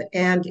world,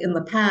 and in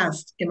the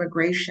past,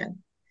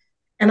 immigration.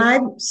 And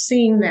I'm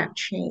seeing that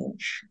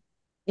change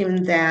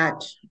in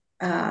that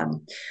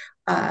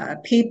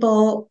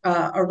people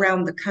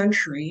around the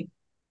country,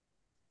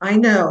 I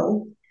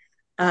know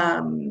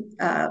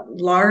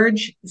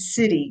large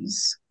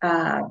cities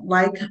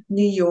like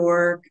New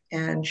York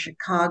and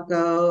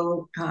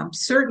Chicago,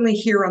 certainly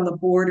here on the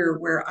border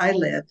where I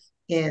live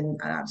in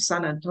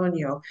San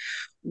Antonio,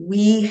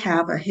 we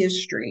have a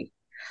history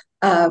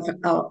of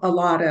a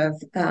lot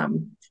of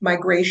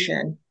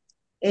migration.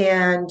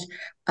 And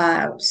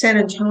San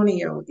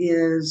Antonio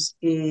is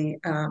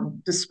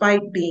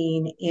despite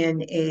being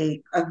in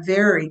a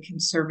very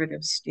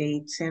conservative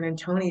state, San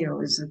Antonio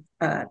is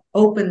an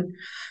open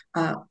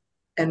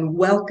and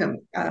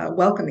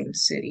welcoming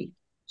city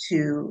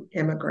to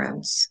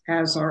immigrants,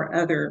 as are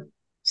other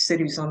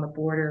cities on the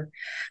border.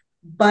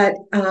 But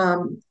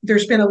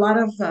there's been a lot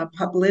of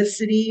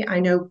publicity.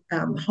 I know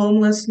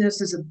homelessness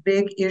is a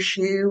big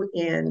issue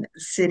in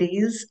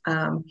cities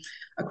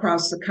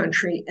across the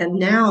country. And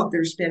now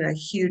there's been a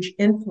huge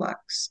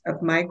influx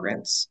of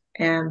migrants.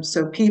 And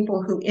so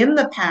people who in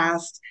the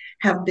past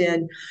have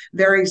been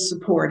very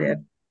supportive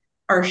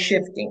are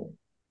shifting.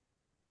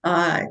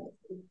 On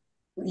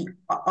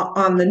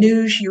the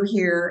news, you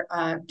hear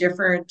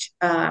different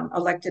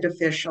elected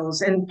officials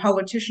and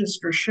politicians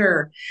for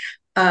sure.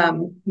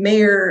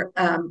 Mayor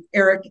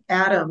Eric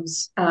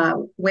Adams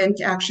went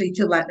actually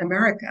to Latin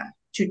America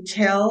to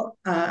tell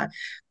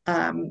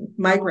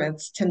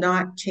migrants to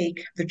not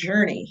take the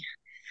journey.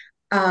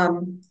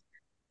 And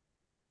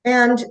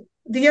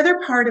the other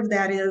part of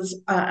that is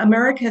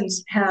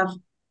Americans have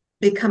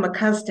become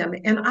accustomed,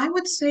 and I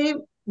would say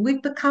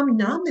we've become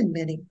numb in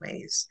many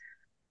ways,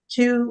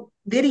 to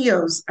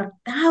videos of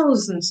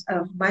thousands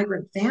of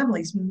migrant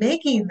families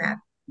making that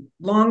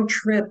long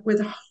trip with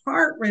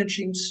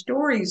heart-wrenching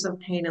stories of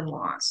pain and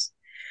loss.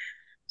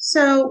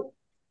 So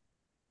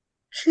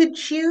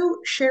could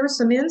you share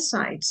some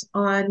insights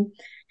on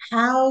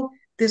how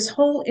this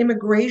whole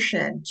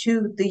immigration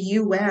to the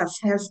US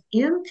has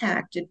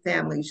impacted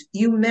families?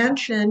 You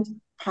mentioned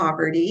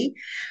poverty.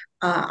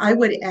 I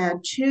would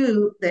add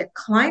too that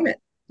climate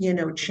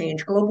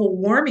change, global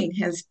warming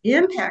has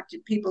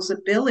impacted people's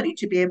ability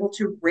to be able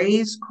to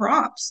raise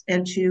crops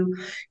and to,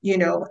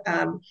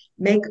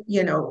 make,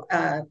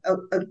 a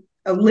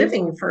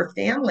living for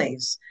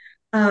families.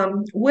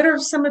 What are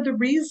some of the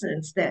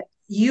reasons that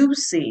you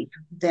see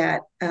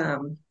that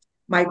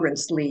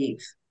migrants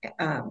leave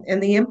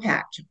and the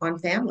impact on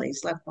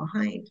families left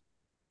behind?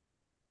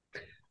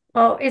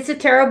 Well, it's a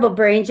terrible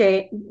brain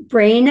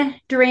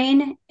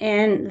drain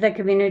in the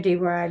community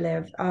where I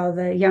live. All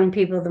the young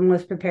people, the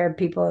most prepared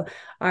people,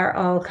 are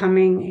all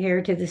coming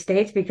here to the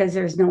States because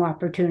there's no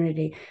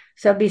opportunity.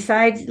 So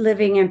besides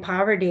living in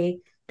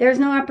poverty, there's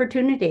no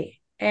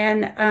opportunity.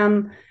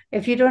 And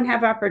if you don't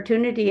have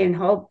opportunity and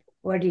hope,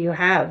 what do you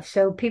have?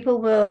 So people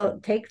will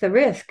take the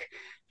risk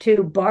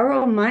to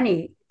borrow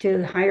money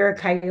to hire a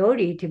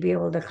coyote to be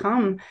able to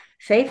come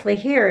safely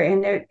here.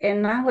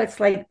 And now it's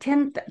like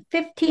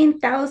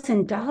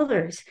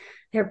 $15,000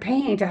 they're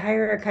paying to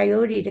hire a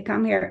coyote to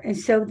come here. And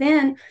so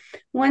then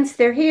once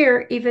they're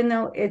here, even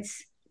though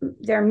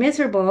they're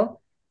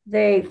miserable,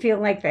 they feel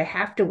like they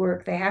have to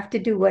work, they have to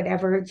do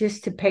whatever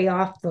just to pay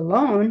off the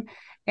loan.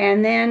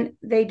 And then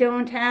they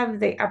don't have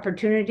the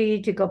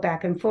opportunity to go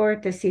back and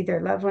forth to see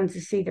their loved ones,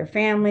 to see their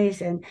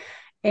families.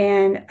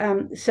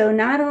 And so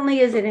not only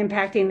is it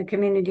impacting the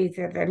communities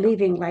that they're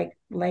leaving,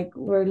 like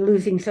we're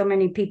losing so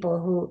many people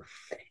who,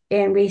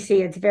 and we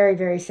see it's very,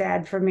 very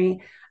sad for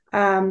me.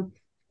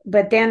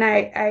 But then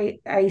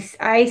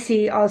I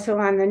see also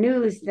on the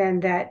news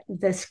then that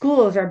the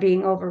schools are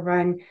being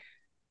overrun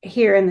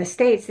here in the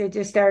States. There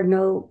just are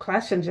no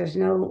classrooms. There's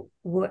no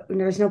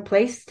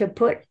place to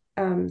put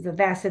the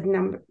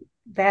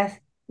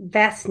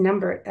vast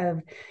number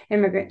of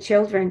immigrant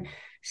children.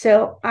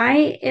 So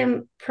I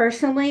am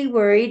personally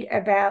worried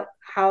about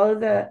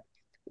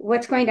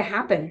what's going to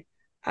happen.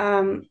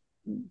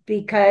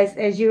 Because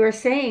as you were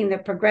saying, the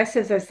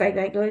progressives are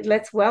like,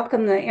 let's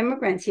welcome the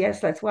immigrants.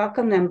 Yes, let's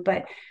welcome them.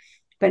 But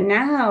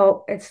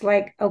now it's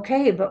like,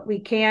 okay, but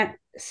we can't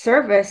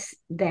service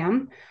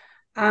them.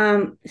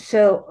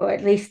 So, or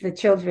at least the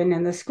children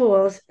in the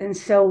schools. And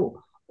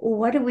so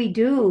what do we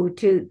do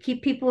to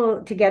keep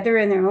people together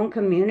in their own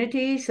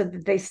community so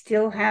that they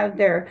still have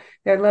their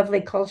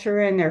lovely culture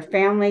and their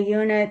family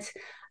units?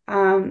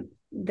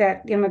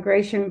 That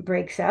immigration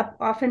breaks up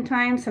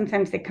oftentimes.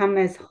 Sometimes they come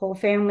as whole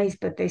families,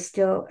 but they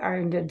still are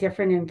in a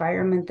different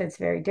environment that's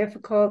very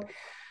difficult.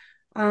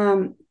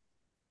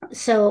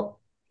 So,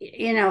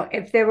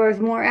 if there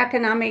was more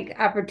economic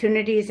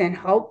opportunities and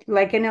hope,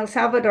 like in El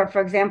Salvador, for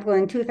example,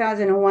 in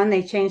 2001,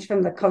 they changed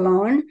from the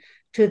colon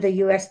to the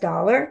US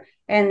dollar,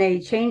 and they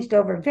changed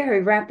over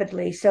very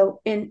rapidly.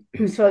 So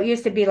so it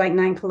used to be like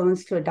 9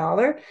 colones to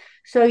 $1.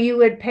 So you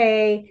would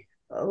pay,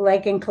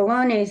 like in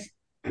colones,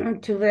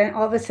 to then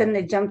all of a sudden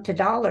they jumped to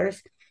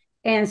dollars.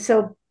 And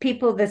so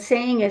the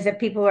saying is that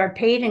people are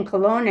paid in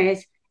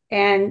colones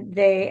and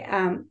they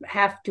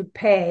have to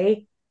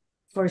pay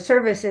for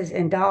services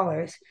in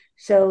dollars.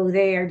 So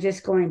they are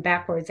just going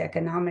backwards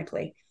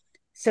economically.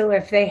 So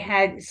if they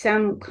had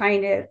some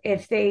kind of,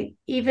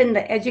 even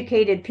the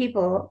educated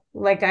people,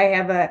 like I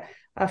have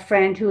a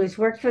friend who has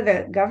worked for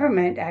the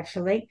government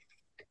actually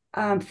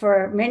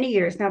for many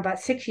years now, about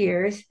 6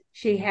 years.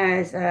 She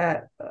has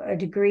a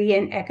degree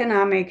in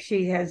economics.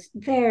 She has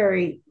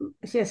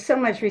so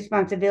much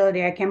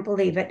responsibility. I can't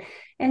believe it.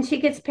 And she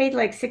gets paid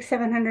like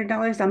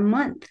 $600-700 a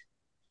month.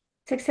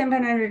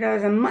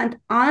 $600-700 a month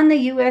on the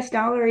US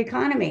dollar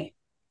economy.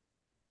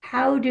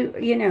 How do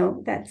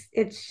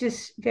it's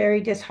just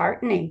very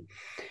disheartening.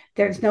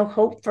 There's no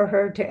hope for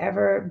her to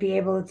ever be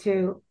able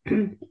to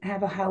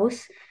have a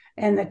house,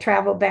 and the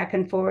travel back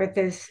and forth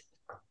is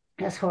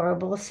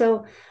horrible.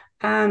 So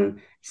the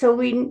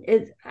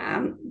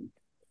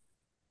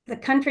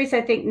countries,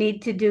 I think,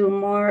 need to do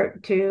more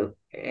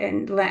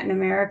in Latin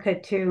America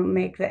to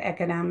make the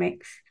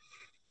economics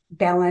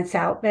balance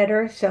out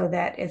better, so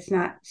that it's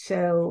not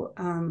so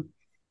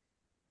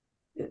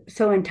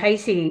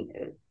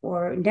enticing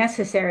or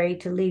necessary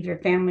to leave your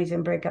families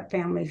and break up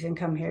families and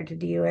come here to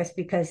the US,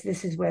 because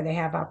this is where they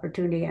have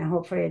opportunity and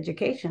hope for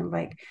education.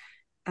 Like,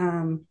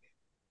 tell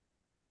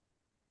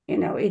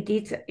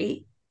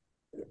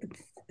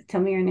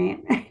me your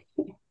name.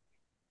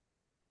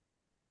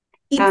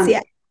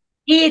 Itzia.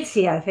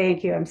 Itzia,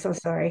 thank you. I'm so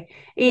sorry.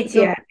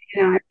 Itzia,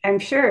 I'm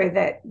sure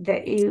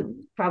that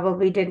you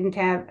probably didn't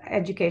have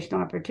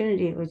educational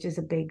opportunity, which is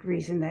a big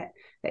reason that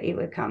you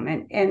would come.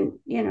 And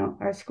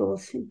our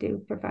schools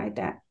do provide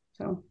that.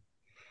 So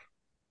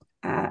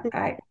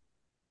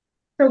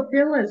So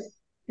Phyllis,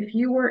 if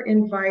you were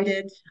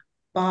invited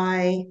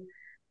by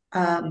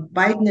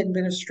Biden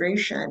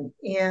administration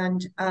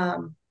and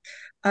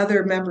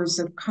other members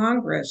of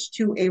Congress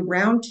to a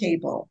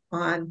roundtable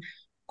on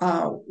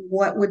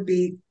what would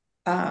be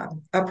a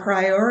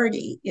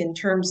priority in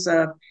terms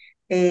of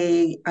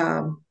a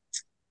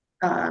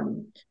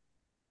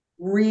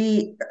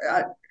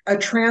a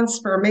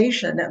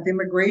transformation of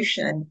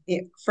immigration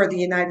for the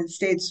United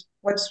States,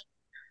 what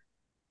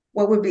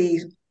would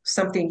be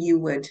something you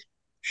would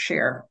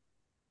share?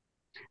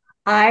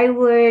 I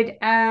would,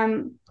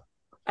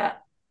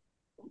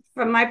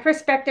 from my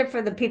perspective,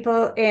 for the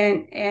people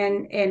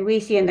in we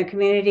see in the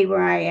community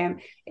where I am,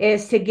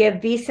 is to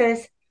give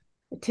visas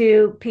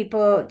to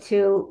people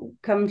to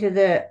come to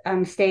the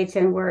states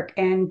and work,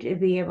 and to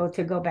be able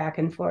to go back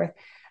and forth.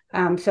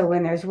 So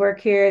when there's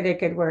work here, they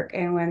could work,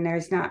 and when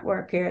there's not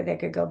work here, they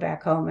could go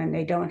back home, and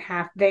they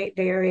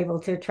are able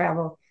to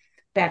travel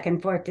back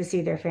and forth to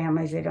see their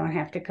families. They don't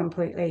have to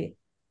completely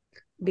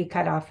be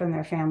cut off from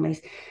their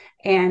families.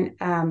 And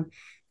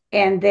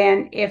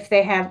then if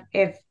that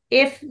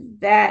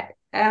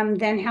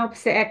then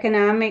helps the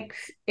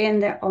economics in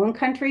their own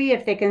country,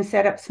 if they can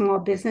set up small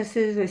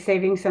businesses, they're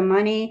saving some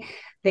money.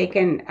 They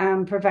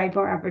can provide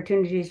more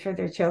opportunities for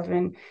their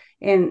children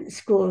in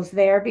schools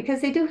there,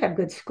 because they do have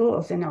good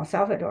schools in El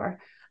Salvador,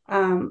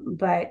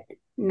 but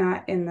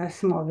not in the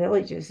small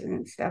villages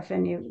and stuff.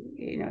 And you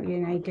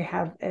need to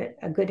have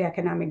a good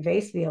economic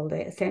base to be able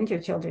to send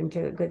your children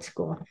to a good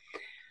school.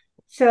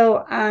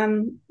 So,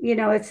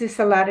 it's just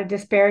a lot of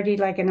disparity,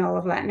 like in all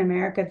of Latin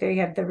America. They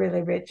have the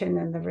really rich and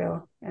then the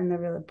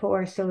really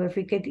poor. So if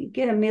we could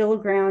get a middle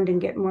ground and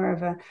get more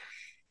of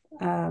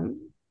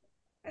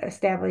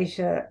establish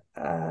a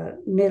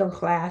middle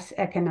class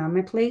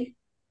economically,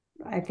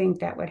 I think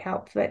that would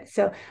help. But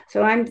so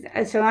I'm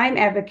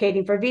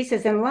advocating for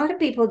visas, and a lot of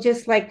people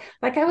just like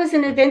I was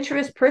an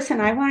adventurous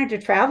person. I wanted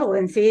to travel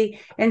and see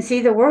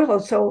the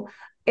world. So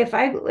if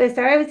I was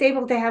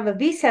able to have a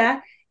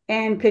visa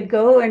and could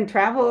go and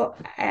travel,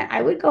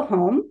 I would go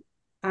home.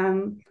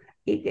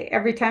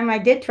 Every time I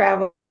did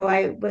travel,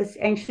 I was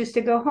anxious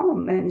to go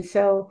home, and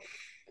so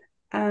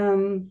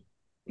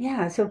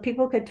yeah, so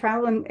people could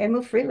travel and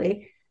move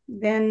freely,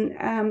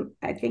 then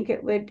I think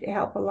it would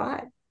help a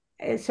lot.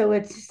 So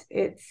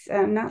it's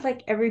not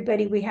like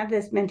everybody, we have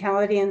this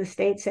mentality in the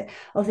States that,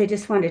 oh, they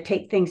just want to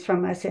take things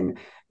from us, and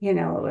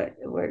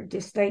we're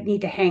just, they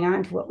need to hang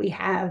on to what we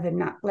have and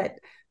not let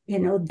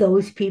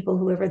those people,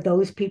 whoever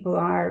those people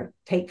are,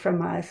 take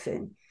from us.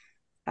 And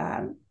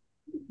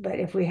but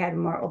if we had a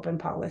more open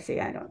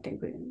policy, I don't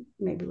think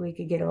maybe we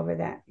could get over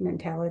that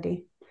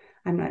mentality.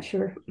 I'm not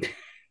sure.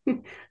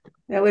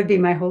 That would be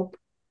my hope.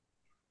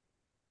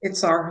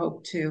 It's our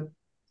hope too.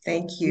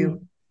 Thank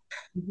you.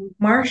 Mm-hmm.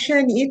 Marcia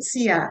and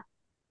Itzia,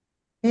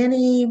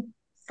 any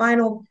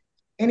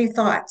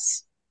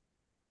thoughts?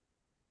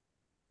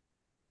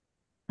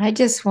 I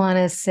just want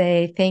to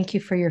say thank you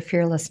for your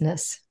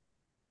fearlessness,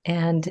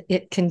 and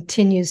it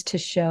continues to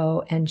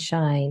show and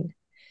shine.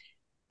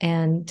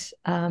 And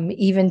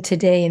even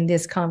today in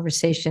this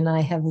conversation,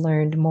 I have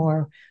learned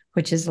more,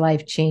 which is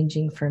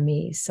life-changing for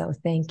me. So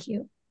thank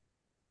you.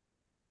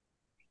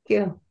 Thank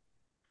you.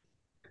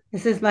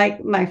 This is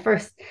like my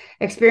first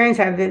experience.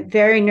 I've been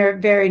very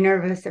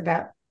nervous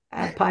about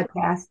a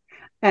podcast.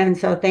 And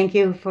so thank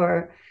you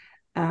for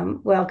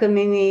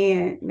welcoming me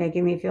and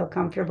making me feel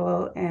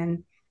comfortable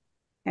and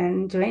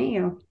joining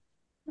you.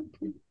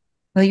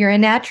 Well, you're a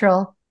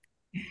natural.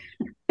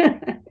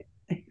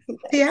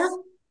 Yeah.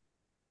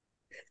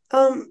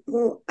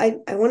 Well, I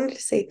wanted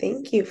to say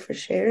thank you for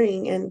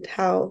sharing and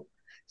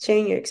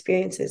sharing your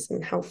experiences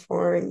and how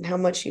far and how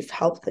much you've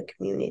helped the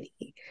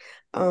community.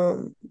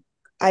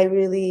 I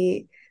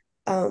really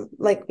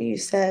like what you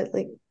said,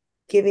 like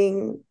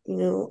giving,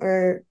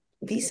 our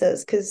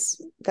visas,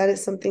 because that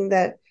is something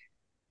that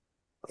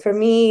for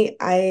me,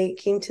 I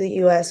came to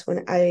the US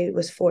when I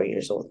was 4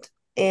 years old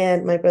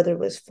and my brother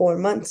was 4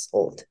 months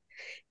old.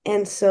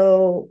 And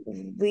so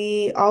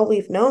all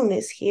we've known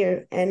is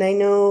here. And I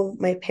know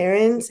my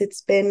parents,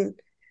 it's been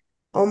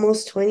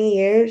almost 20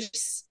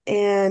 years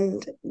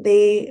and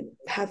they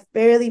have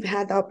barely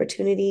had the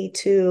opportunity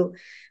to,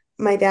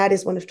 my dad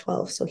is one of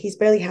 12, so he's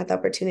barely had the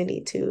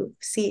opportunity to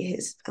see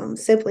his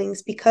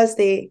siblings because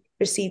they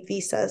received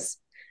visas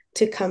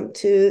to come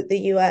to the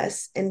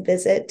US and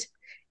visit.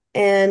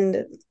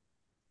 And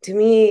to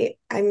me,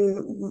 I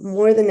mean,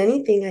 more than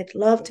anything, I'd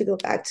love to go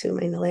back to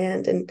my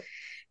land and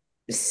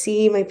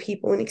see my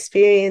people and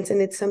experience.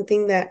 And it's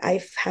something that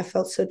I have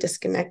felt so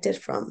disconnected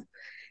from.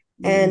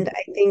 Mm-hmm. And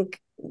I think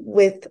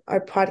with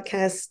our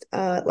podcast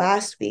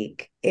last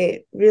week,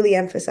 it really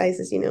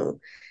emphasizes,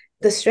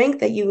 the strength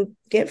that you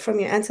get from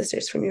your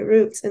ancestors, from your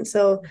roots. And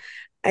so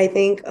I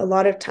think a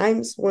lot of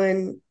times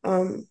when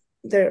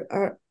there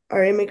are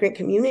our immigrant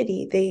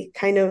community, they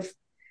kind of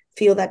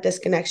feel that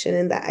disconnection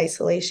and that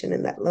isolation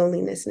and that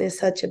loneliness. And it's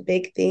such a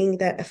big thing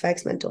that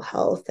affects mental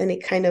health. And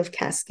it kind of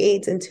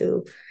cascades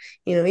into,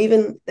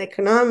 even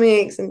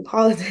economics and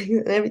politics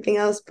and everything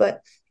else.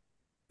 But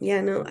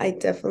yeah, no, I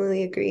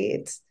definitely agree.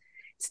 It's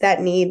that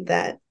need,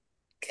 that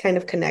kind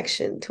of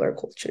connection to our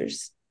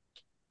cultures.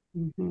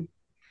 Mm-hmm.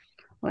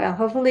 Well,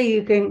 hopefully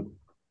you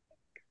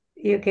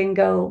can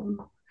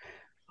go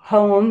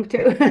home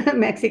to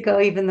Mexico,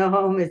 even though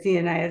home is the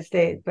United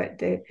States, but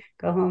to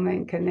go home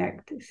and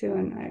connect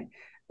soon.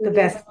 The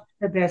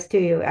best to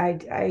you.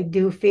 I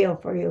do feel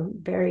for you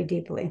very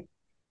deeply.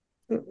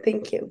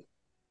 Thank you.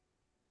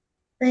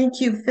 Thank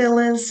you,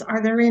 Phyllis.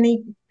 Are there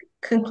any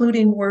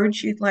concluding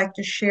words you'd like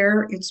to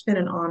share? It's been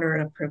an honor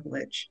and a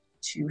privilege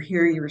to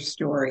hear your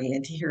story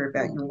and to hear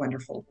about your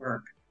wonderful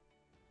work.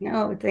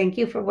 No, thank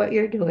you for what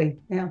you're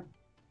doing. Yeah,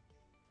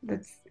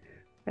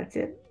 that's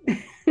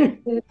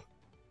it.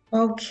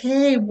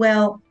 Okay,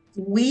 well,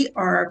 we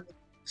are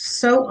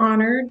so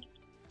honored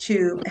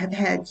to have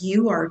had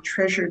you, our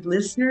treasured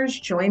listeners,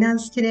 join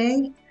us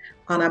today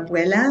on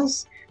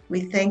Abuelas.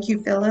 We thank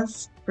you,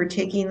 Phyllis, for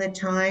taking the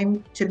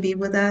time to be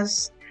with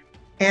us.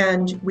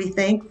 And we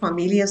thank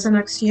Familias en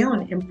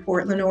Acción in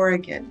Portland,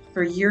 Oregon,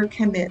 for your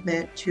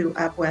commitment to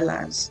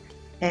Abuelas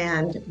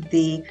and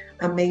the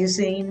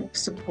amazing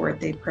support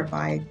they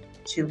provide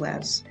to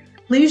us.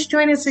 Please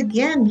join us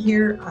again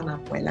here on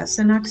Abuelas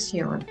en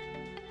Acción.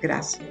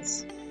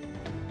 Gracias.